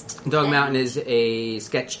rehearsed. Dog And Mountain is a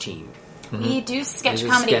sketch team. We do sketch It's a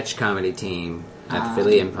comedy. sketch comedy team at the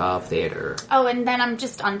Philly Improv Theater. Oh, and then I'm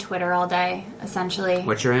just on Twitter all day, essentially.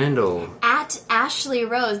 What's your handle? At Ashley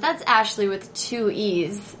Rose. That's Ashley with 2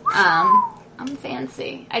 E's. I'm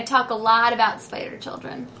fancy. I talk a lot about spider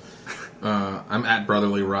children. I'm at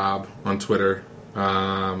Brotherly Rob on Twitter.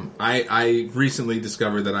 I recently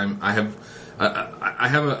discovered that I have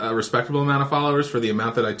a respectable amount of followers for the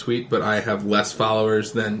amount that I tweet, but I have less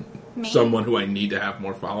followers than Me? someone who I need to have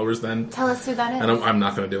more followers than. Tell us who that is. And I'm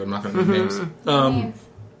not going to do it. I'm not going to name names.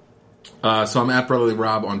 So I'm at Brotherly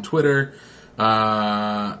Rob on Twitter,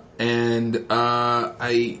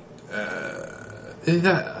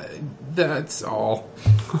 that's all.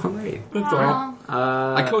 All right. That's all.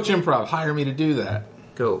 I coach improv. Hire me to do that.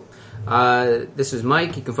 Go. This is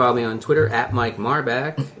Mike. You can follow me on Twitter at Mike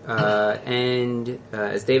Marbach. And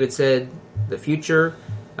as David said, The Future,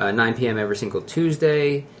 9 p.m. every single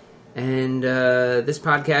Tuesday. And this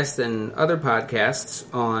podcast and other podcasts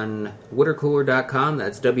on woodercooler.com.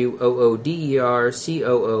 That's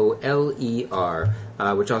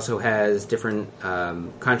WOODERCOOLER, which also has different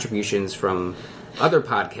contributions from other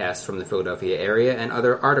podcasts from the Philadelphia area and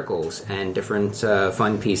other articles and different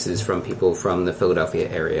fun pieces from people from the Philadelphia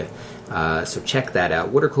area. So check that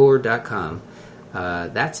out, watercooler.com.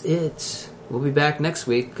 That's it. We'll be back next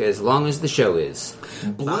week as long as the show is.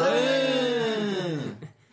 Bye.